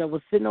to, as I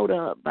was sitting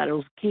over by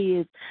those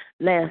kids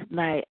last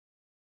night,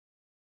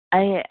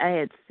 I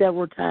had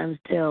several times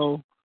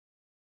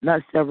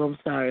not several, I'm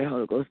sorry,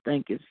 Holy Ghost,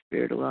 thank you,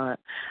 Spirit of God.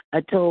 I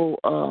told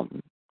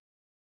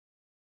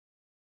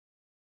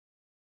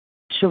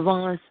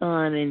Siobhan's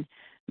son and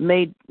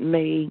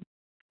May's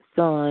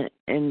son,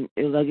 and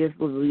I guess it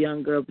was a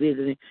young girl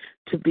visiting,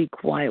 to be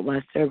quiet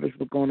while service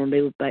was going on.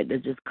 They were back there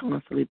just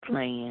constantly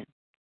playing.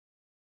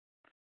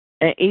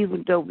 And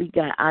even though we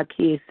got our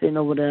kids sitting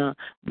over there,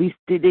 they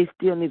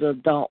still need an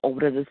adult over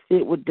there to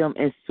sit with them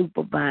and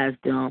supervise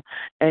them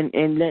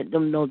and let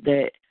them know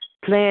that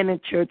playing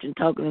in church and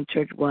talking in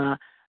church while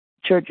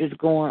church is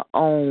going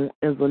on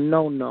is a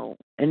no-no.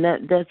 And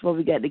that's why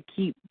we got to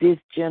keep this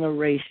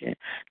generation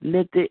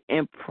lifted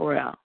in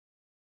prayer,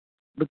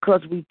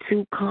 because we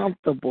too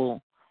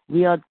comfortable.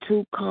 We are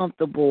too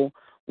comfortable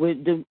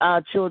with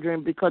our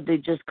children because they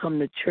just come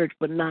to church,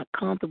 but not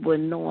comfortable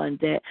in knowing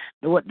that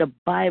what the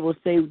Bible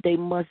says, they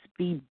must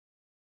be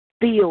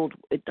filled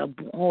with the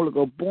Holy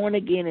Ghost, born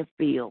again and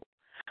filled.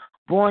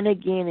 Born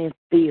again and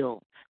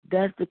filled.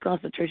 That's the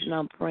concentration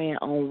I'm praying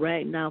on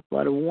right now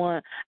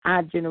for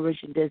our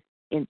generation that's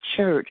in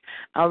church.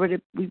 I already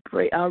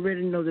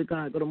know that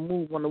God going to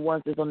move on the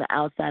ones that's on the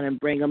outside and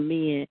bring them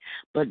in.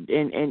 But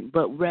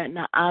right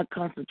now, my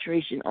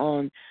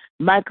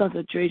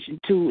concentration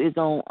too is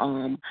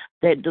on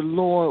that the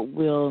Lord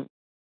will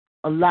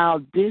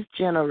allow this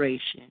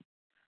generation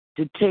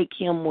to take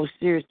him more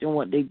serious than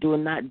what they do,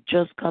 and not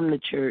just come to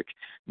church,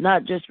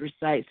 not just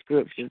recite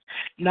scriptures,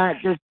 not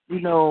just,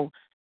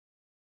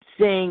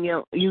 saying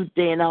youth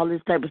day and all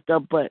this type of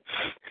stuff, but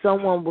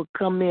someone will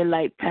come in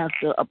like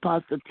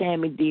Apostle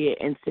Tammy did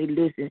and say,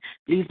 listen,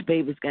 these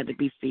babies got to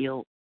be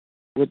filled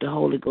with the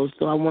Holy Ghost.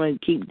 So I want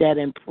to keep that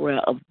in prayer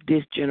of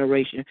this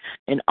generation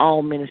in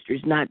all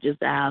ministries, not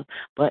just ours,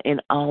 but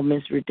in all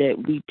ministries,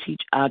 that we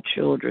teach our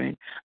children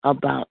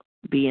about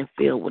being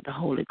filled with the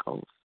Holy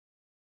Ghost.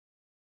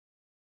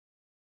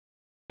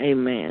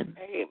 Amen.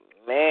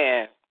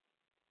 Amen.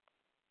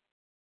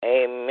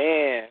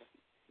 Amen.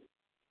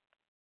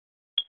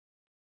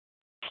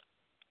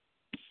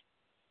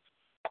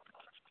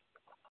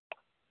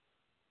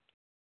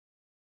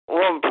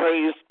 Well,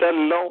 praise the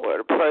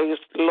Lord. Praise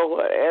the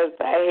Lord. As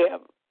I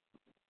have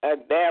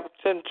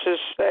adapted to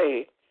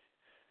say,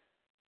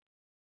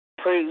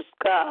 praise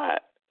God.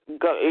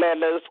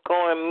 Let us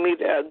go and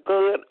meet our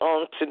good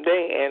on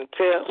today and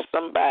tell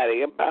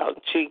somebody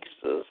about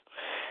Jesus.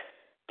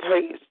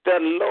 Praise the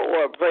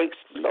Lord. Praise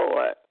the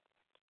Lord.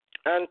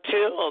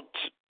 Until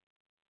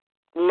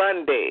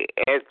Monday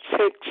at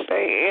 6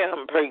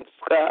 a.m., praise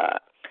God.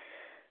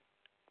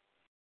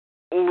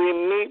 we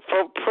meet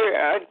for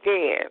prayer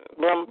again.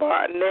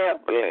 Bombard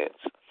Neverlands.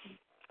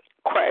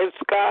 Christ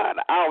God,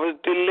 our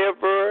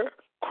deliverer.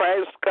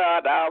 Christ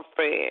God, our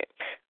friend.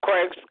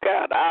 Christ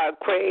God, our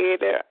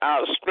creator,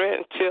 our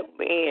strength till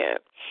the end.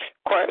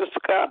 Christ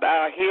God,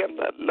 our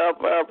healer,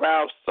 lover of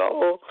our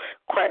soul.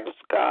 Christ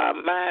God,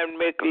 mind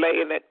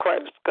regulator.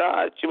 Christ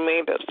God, you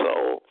made us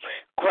soul.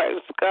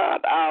 Christ God,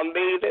 our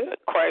leader.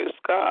 Christ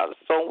God,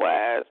 so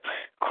wise.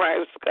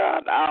 Christ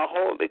God, our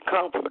holy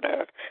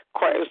comforter.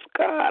 Christ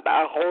God,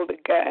 our holy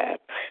God.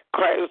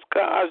 Christ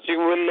God,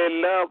 you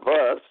really love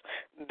us.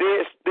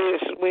 This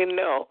we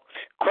know.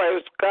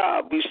 Christ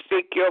God, we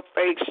seek your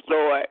face,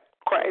 Lord.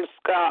 Christ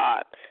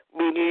God,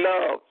 we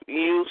love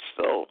you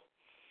so.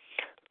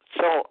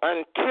 So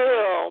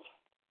until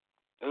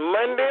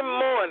Monday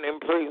morning,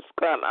 praise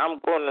God, I'm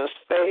going to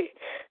say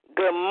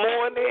good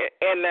morning,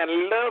 and I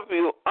love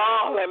you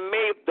all, and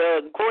may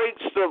the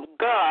grace of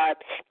God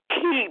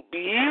keep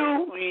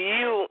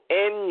you,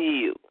 and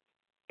you.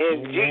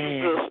 In Amen.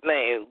 Jesus'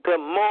 name, good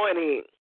morning.